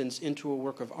existence into a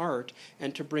work of art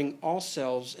and to bring all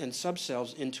selves and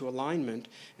subselves into alignment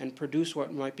and produce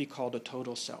what might be called a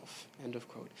total self, end of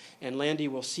quote. And Landy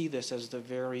will see this as the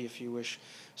very, if you wish,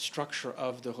 structure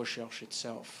of the Recherche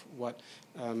itself, what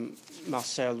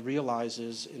Marcel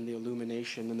realizes in the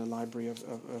illumination in the library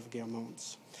of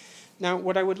Guermantes. Now,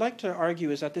 what I would like to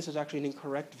argue is that this is actually an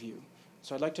incorrect view.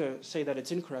 So I'd like to say that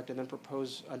it's incorrect and then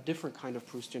propose a different kind of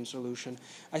Proustian solution.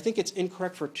 I think it's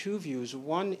incorrect for two views.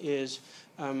 One is,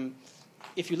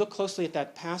 if you look closely at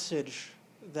that passage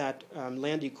that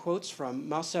Landy quotes from,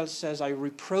 Marcel says, I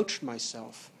reproach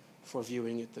myself for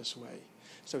viewing it this way.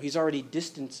 So he's already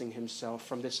distancing himself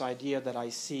from this idea that I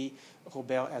see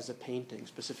Robert as a painting,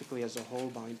 specifically as a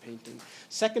Holbein painting.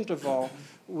 Second of all,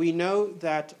 we know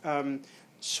that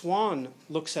Swann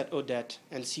looks at Odette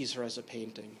and sees her as a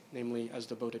painting, namely as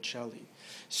the Botticelli.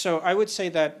 So I would say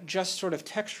that just sort of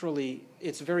textually,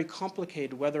 it's very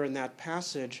complicated whether in that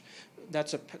passage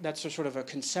that's a sort of a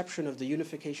conception of the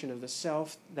unification of the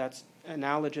self that's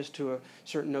analogous to a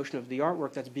certain notion of the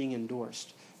artwork that's being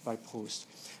endorsed by Proust.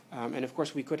 And of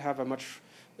course, we could have a much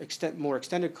more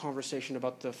extended conversation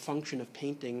about the function of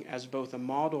painting as both a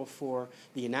model for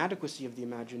the inadequacy of the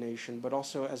imagination, but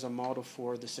also as a model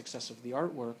for the success of the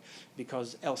artwork,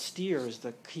 because Elstir is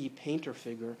the key painter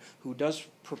figure who does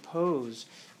propose,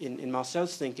 in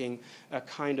Marcel's thinking, a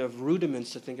kind of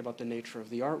rudiments to think about the nature of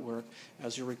the artwork.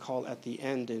 As you recall at the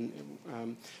end,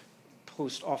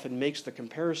 Proust often makes the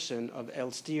comparison of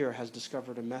Elstir has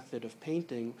discovered a method of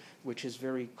painting which is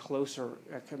very close or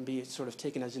can be sort of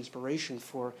taken as inspiration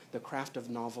for the craft of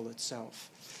novel itself.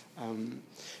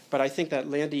 But I think that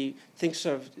Landy thinks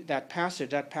of that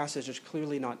passage is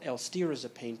clearly not Elstir as a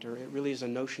painter. It really is a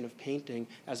notion of painting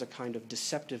as a kind of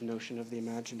deceptive notion of the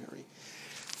imaginary.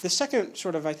 The second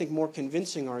sort of, I think, more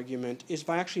convincing argument is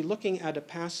by actually looking at a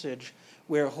passage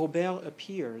where Robert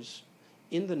appears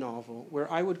in the novel, where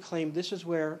I would claim this is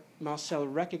where Marcel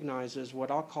recognizes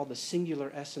what I'll call the singular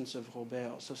essence of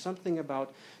Robert. So something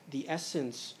about the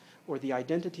essence or the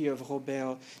identity of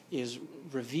Robert is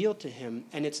revealed to him,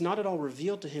 and it's not at all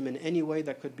revealed to him in any way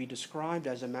that could be described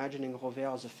as imagining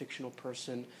Robert as a fictional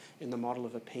person in the model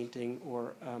of a painting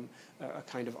or a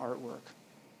kind of artwork.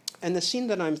 And the scene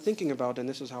that I'm thinking about, and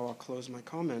this is how I'll close my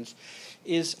comments,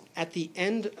 is at the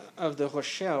end of the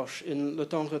Recherche in Le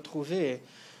Temps Retrouvé,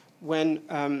 when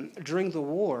during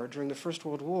the First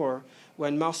World War,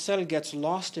 when Marcel gets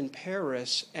lost in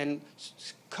Paris and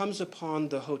comes upon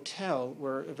the hotel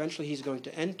where eventually he's going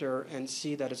to enter and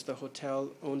see that it's the hotel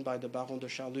owned by the Baron de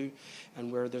Charlus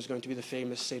and where there's going to be the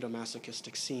famous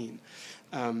sadomasochistic scene.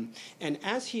 And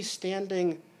as he's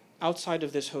standing outside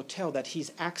of this hotel that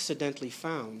he's accidentally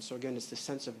found, so again, it's the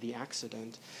sense of the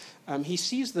accident, he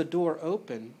sees the door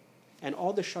open and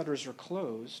all the shutters are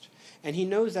closed, and he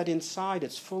knows that inside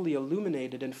it's fully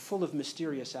illuminated and full of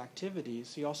mysterious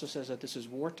activities. He also says that this is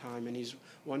wartime, and he's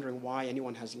wondering why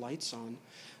anyone has lights on.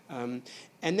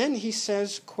 And then he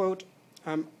says, quote,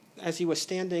 as he was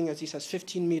standing, as he says,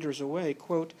 15 meters away,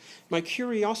 quote, "My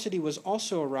curiosity was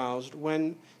also aroused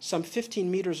when some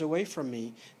 15 meters away from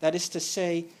me, that is to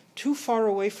say, too far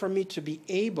away from me to be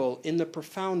able, in the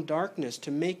profound darkness,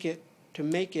 to make it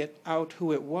out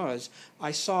who it was,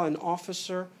 I saw an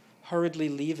officer hurriedly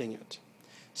leaving it.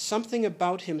 Something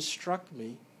about him struck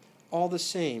me, all the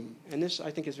same," and this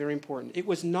I think is very important. "It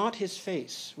was not his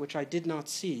face, which I did not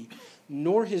see,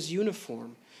 nor his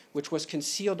uniform, which was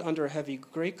concealed under a heavy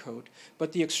greatcoat,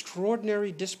 but the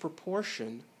extraordinary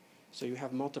disproportion," so you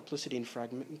have multiplicity and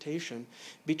fragmentation,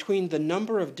 "between the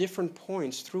number of different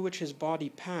points through which his body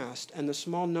passed and the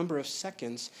small number of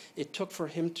seconds it took for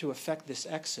him to effect this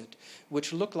exit,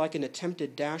 which looked like an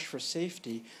attempted dash for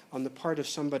safety on the part of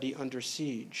somebody under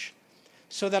siege.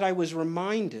 So that I was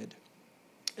reminded,"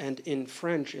 and in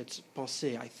French it's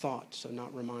pensé, I thought, so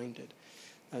not reminded,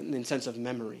 in the sense of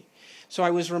memory. "So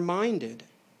I was reminded,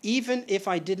 even if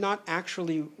I did not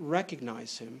actually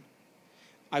recognize him,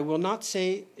 I will not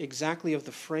say exactly of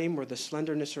the frame or the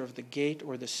slenderness or of the gait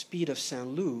or the speed of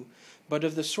Saint-Loup, but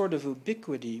of the sort of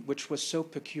ubiquity which was so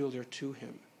peculiar to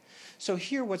him." So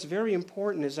here what's very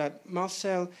important is that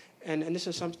Marcel, and this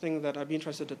is something that I'd be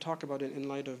interested to talk about in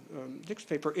light of Dick's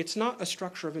paper, it's not a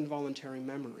structure of involuntary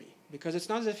memory, because it's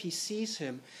not as if he sees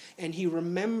him and he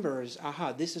remembers,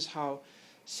 aha, this is how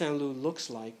Saint-Loup looks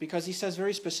like, because he says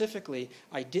very specifically,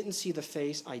 I didn't see the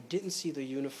face, I didn't see the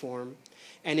uniform,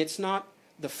 and it's not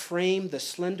the frame, the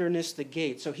slenderness, the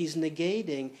gait. So he's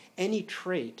negating any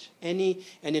trait, and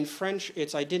in French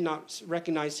it's I did not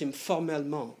recognize him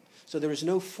formellement. So there is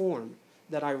no form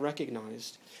that I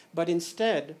recognized. But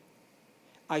instead,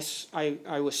 I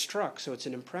was struck, so it's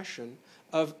an impression,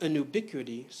 of an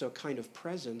ubiquity, so a kind of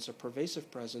presence, a pervasive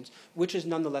presence, which is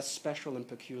nonetheless special and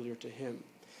peculiar to him.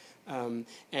 And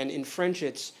in French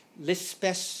it's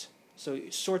l'espèce, so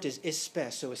sort is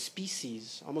espèce, so a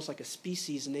species, almost like a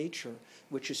species nature,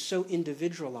 which is so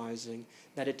individualizing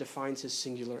that it defines his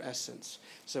singular essence.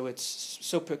 So it's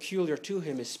so peculiar to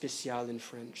him is spécial in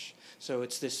French. So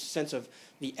it's this sense of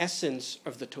the essence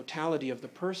of the totality of the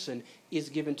person is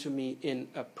given to me in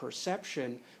a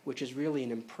perception, which is really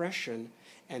an impression,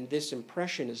 and this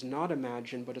impression is not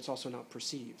imagined, but it's also not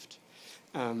perceived.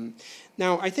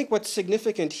 Now, I think what's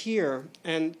significant here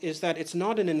is that it's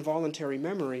not an involuntary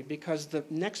memory, because the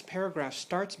next paragraph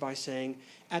starts by saying,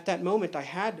 at that moment I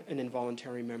had an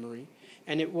involuntary memory,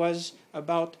 and it was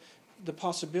about the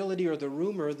possibility or the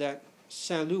rumor that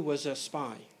Saint-Loup was a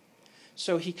spy.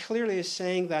 So he clearly is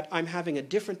saying that I'm having a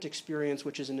different experience,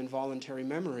 which is an involuntary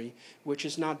memory, which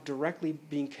is not directly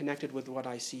being connected with what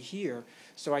I see here.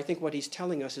 So I think what he's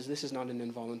telling us is this is not an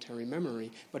involuntary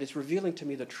memory, but it's revealing to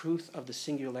me the truth of the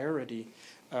singularity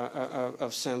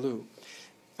of Saint-Loup.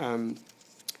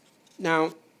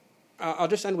 Now, I'll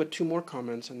just end with two more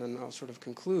comments, and then I'll sort of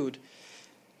conclude.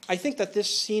 I think that this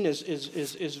scene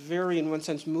is very, in one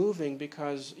sense, moving,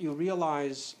 because you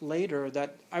realize later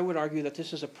that I would argue that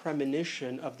this is a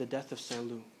premonition of the death of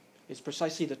Saint-Loup. It's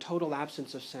precisely the total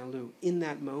absence of Saint-Loup. In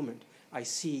that moment, I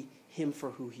see him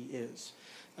for who he is.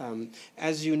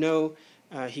 As you know,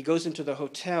 he goes into the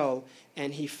hotel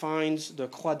and he finds the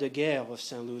Croix de Guerre of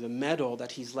Saint-Loup, the medal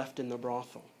that he's left in the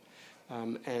brothel.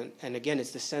 And again,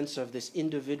 it's the sense of this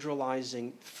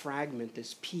individualizing fragment,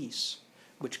 this piece,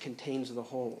 which contains the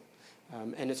whole.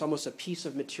 And it's almost a piece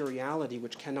of materiality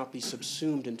which cannot be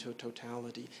subsumed into a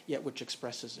totality, yet which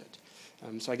expresses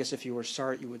it. So I guess if you were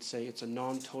Sartre, you would say it's a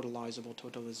non-totalizable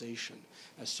totalization,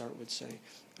 as Sartre would say.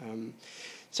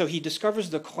 So he discovers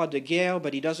the Croix de Guerre,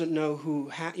 but he doesn't know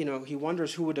who, he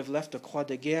wonders who would have left the Croix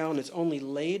de Guerre, and it's only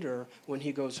later when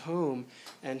he goes home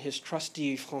and his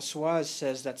trustee Françoise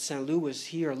says that Saint-Loup was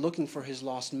here looking for his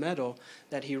lost medal,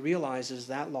 that he realizes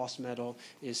that lost medal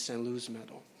is Saint-Loup's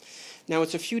medal. Now,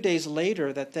 it's a few days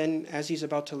later that then, as he's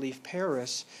about to leave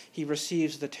Paris, he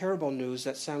receives the terrible news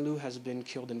that Saint-Loup has been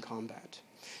killed in combat.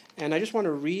 And I just want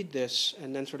to read this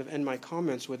and then sort of end my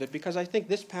comments with it, because I think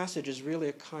this passage is really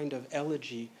a kind of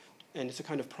elegy, and it's a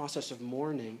kind of process of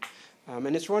mourning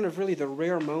And it's one of really the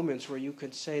rare moments where you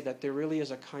could say that there really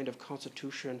is a kind of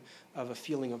constitution of a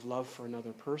feeling of love for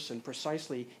another person,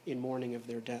 precisely in mourning of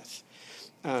their death.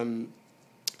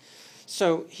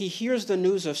 So he hears the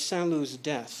news of Saint-Loup's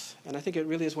death, and I think it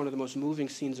really is one of the most moving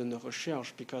scenes in the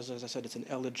Recherche because, as I said, it's an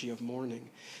elegy of mourning.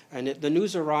 And the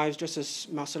news arrives just as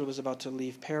Marcel was about to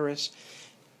leave Paris.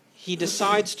 He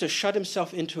decides to shut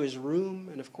himself into his room,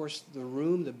 and of course the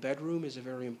bedroom, is a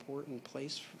very important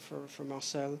place for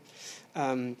Marcel.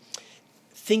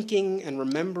 Thinking and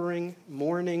remembering,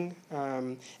 mourning,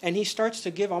 and he starts to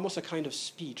give almost a kind of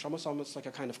speech, almost like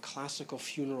a kind of classical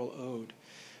funeral ode,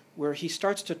 where he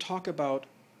starts to talk about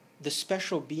the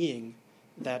special being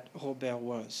that Robert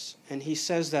was. And he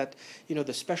says that,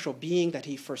 the special being that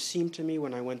he first seemed to me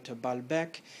when I went to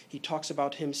Balbec. He talks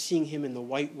about seeing him in the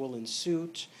white woolen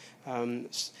suit. And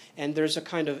there's a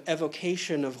kind of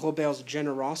evocation of Robert's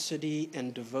generosity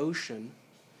and devotion,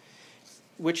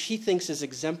 which he thinks is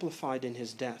exemplified in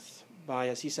his death by,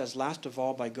 as he says, last of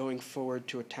all, by going forward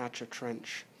to attach a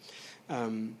trench.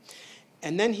 And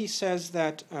then he says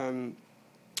that,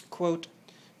 quote,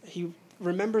 he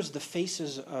remembers the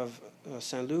faces of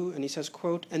Saint-Loup, and he says,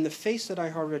 quote, and the face that I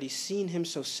had already seen him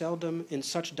so seldom, in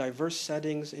such diverse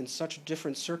settings, in such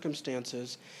different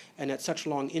circumstances, and at such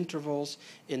long intervals,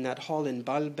 in that hall in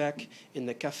Balbec, in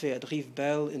the Café at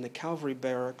Rivebelle, in the cavalry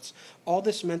barracks, all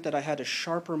this meant that I had a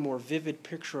sharper, more vivid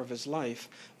picture of his life,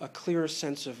 a clearer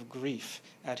sense of grief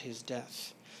at his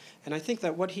death. And I think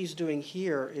that what he's doing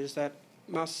here is that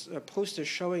Proust is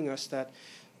showing us that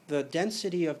the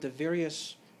density of the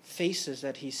various faces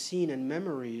that he's seen in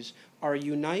memories are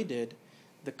united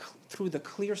through the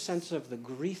clear sense of the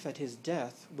grief at his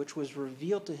death, which was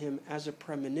revealed to him as a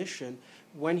premonition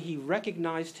when he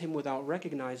recognized him without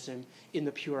recognizing him in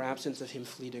the pure absence of him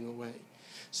fleeting away.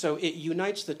 So it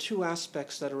unites the two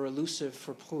aspects that are elusive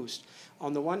for Proust.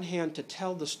 On the one hand, to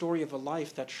tell the story of a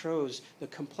life that shows the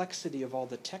complexity of all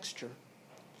the texture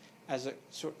as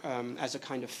a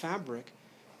kind of fabric,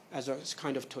 as a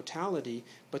kind of totality,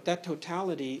 but that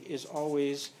totality is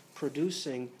always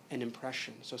producing an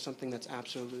impression, so something that's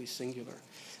absolutely singular.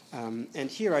 And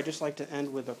here I'd just like to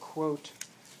end with a quote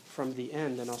from the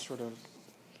end, and I'll sort of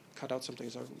cut out something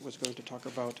as I was going to talk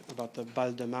about the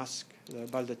bal de masque, the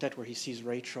bal de tête, where he sees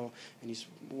Rachel, and he's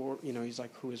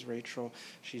like, who is Rachel?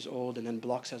 She's old, and then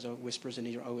Bloch whispers in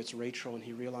his ear, oh, it's Rachel, and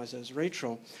he realizes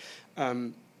Rachel.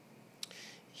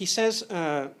 He says,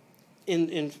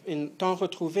 in Temps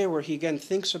Retrouvé, where he again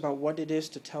thinks about what it is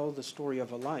to tell the story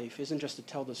of a life, isn't just to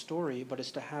tell the story, but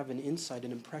is to have an insight,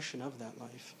 an impression of that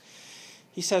life.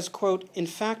 He says, quote, in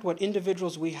fact, what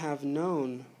individuals have we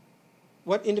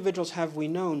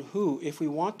known who, if we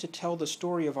want to tell the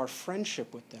story of our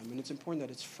friendship with them, and it's important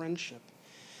that it's friendship,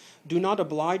 do not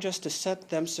oblige us to set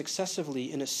them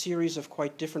successively in a series of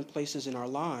quite different places in our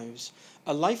lives,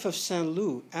 a life of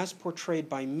Saint-Loup, as portrayed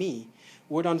by me,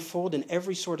 would unfold in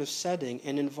every sort of setting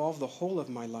and involve the whole of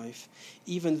my life,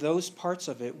 even those parts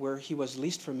of it where he was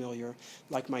least familiar,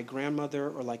 like my grandmother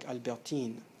or like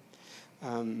Albertine.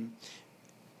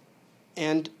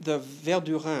 And the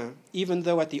Verdurin, even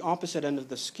though at the opposite end of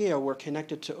the scale, were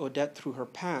connected to Odette through her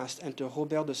past and to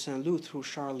Robert de Saint-Loup through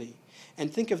Charlie.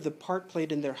 And think of the part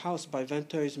played in their house by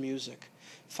Vinteuil's music.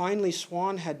 Finally,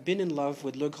 Swann had been in love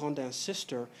with Legrandin's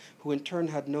sister, who in turn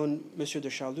had known Monsieur de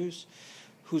Charlus,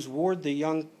 whose ward the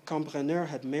young Cambreneur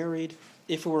had married.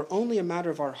 If it were only a matter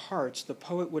of our hearts, the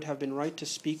poet would have been right to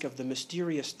speak of the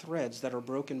mysterious threads that are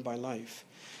broken by life.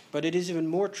 But it is even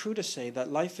more true to say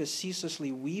that life is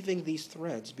ceaselessly weaving these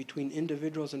threads between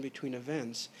individuals and between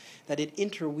events, that it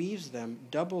interweaves them,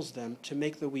 doubles them to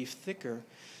make the weave thicker,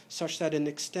 such that in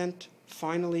extent,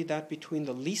 finally, that between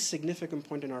the least significant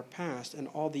point in our past and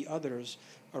all the others,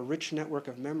 a rich network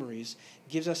of memories,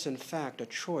 gives us, in fact, a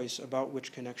choice about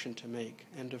which connection to make,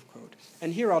 end of quote.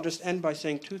 And here I'll just end by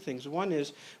saying two things. One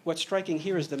is, what's striking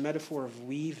here is the metaphor of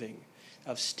weaving,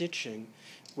 of stitching,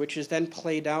 which is then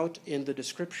played out in the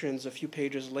descriptions a few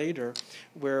pages later,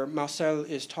 where Marcel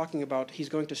is talking about he's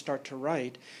going to start to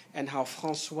write, and how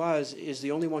Françoise is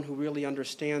the only one who really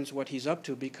understands what he's up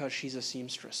to because she's a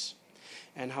seamstress,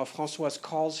 and how Françoise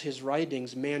calls his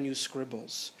writings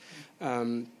manuscribbles.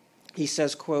 He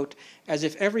says, quote, as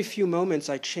if every few moments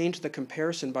I changed the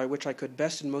comparison by which I could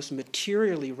best and most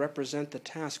materially represent the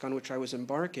task on which I was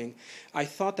embarking, I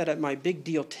thought that at my big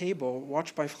deal table,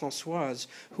 watched by Françoise,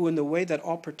 who in the way that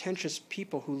all pretentious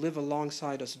people who live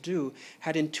alongside us do,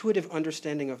 had intuitive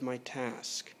understanding of my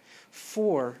task.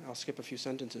 For, I'll skip a few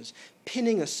sentences,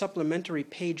 pinning a supplementary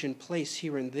page in place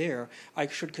here and there, I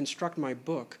should construct my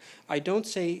book. I don't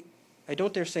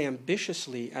dare say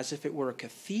ambitiously as if it were a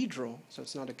cathedral, so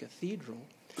it's not a cathedral,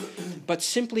 but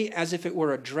simply as if it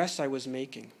were a dress I was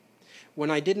making. When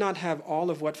I did not have all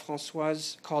of what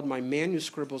Françoise called my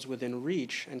manuscribbles within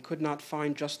reach and could not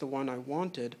find just the one I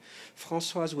wanted,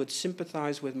 Françoise would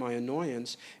sympathize with my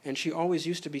annoyance, and she always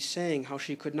used to be saying how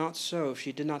she could not sew if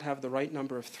she did not have the right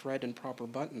number of thread and proper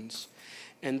buttons.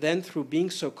 And then, through being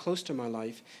so close to my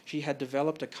life, she had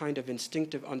developed a kind of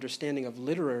instinctive understanding of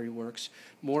literary works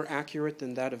more accurate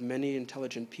than that of many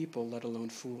intelligent people, let alone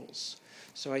fools.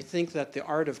 So I think that the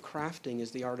art of crafting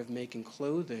is the art of making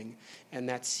clothing, and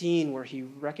that scene where he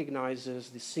recognizes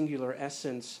the singular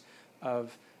essence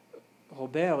of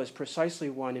Robert is precisely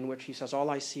one in which he says, all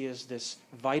I see is this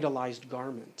vitalized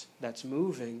garment that's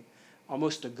moving,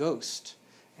 almost a ghost.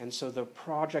 And so the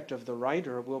project of the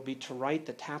writer will be to write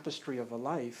the tapestry of a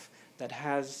life that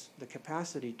has the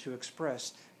capacity to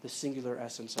express the singular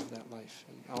essence of that life.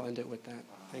 And I'll end it with that.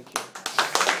 Thank you.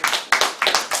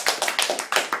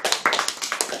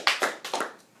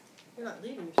 You're not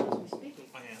leaving, you're supposed to be speaking.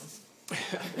 I am.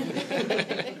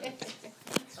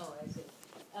 Oh, I see.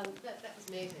 That was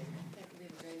amazing. I can't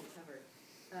believe we're going to cover it.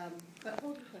 But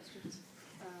hold your questions,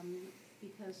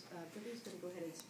 because Billy's going to go ahead and speak.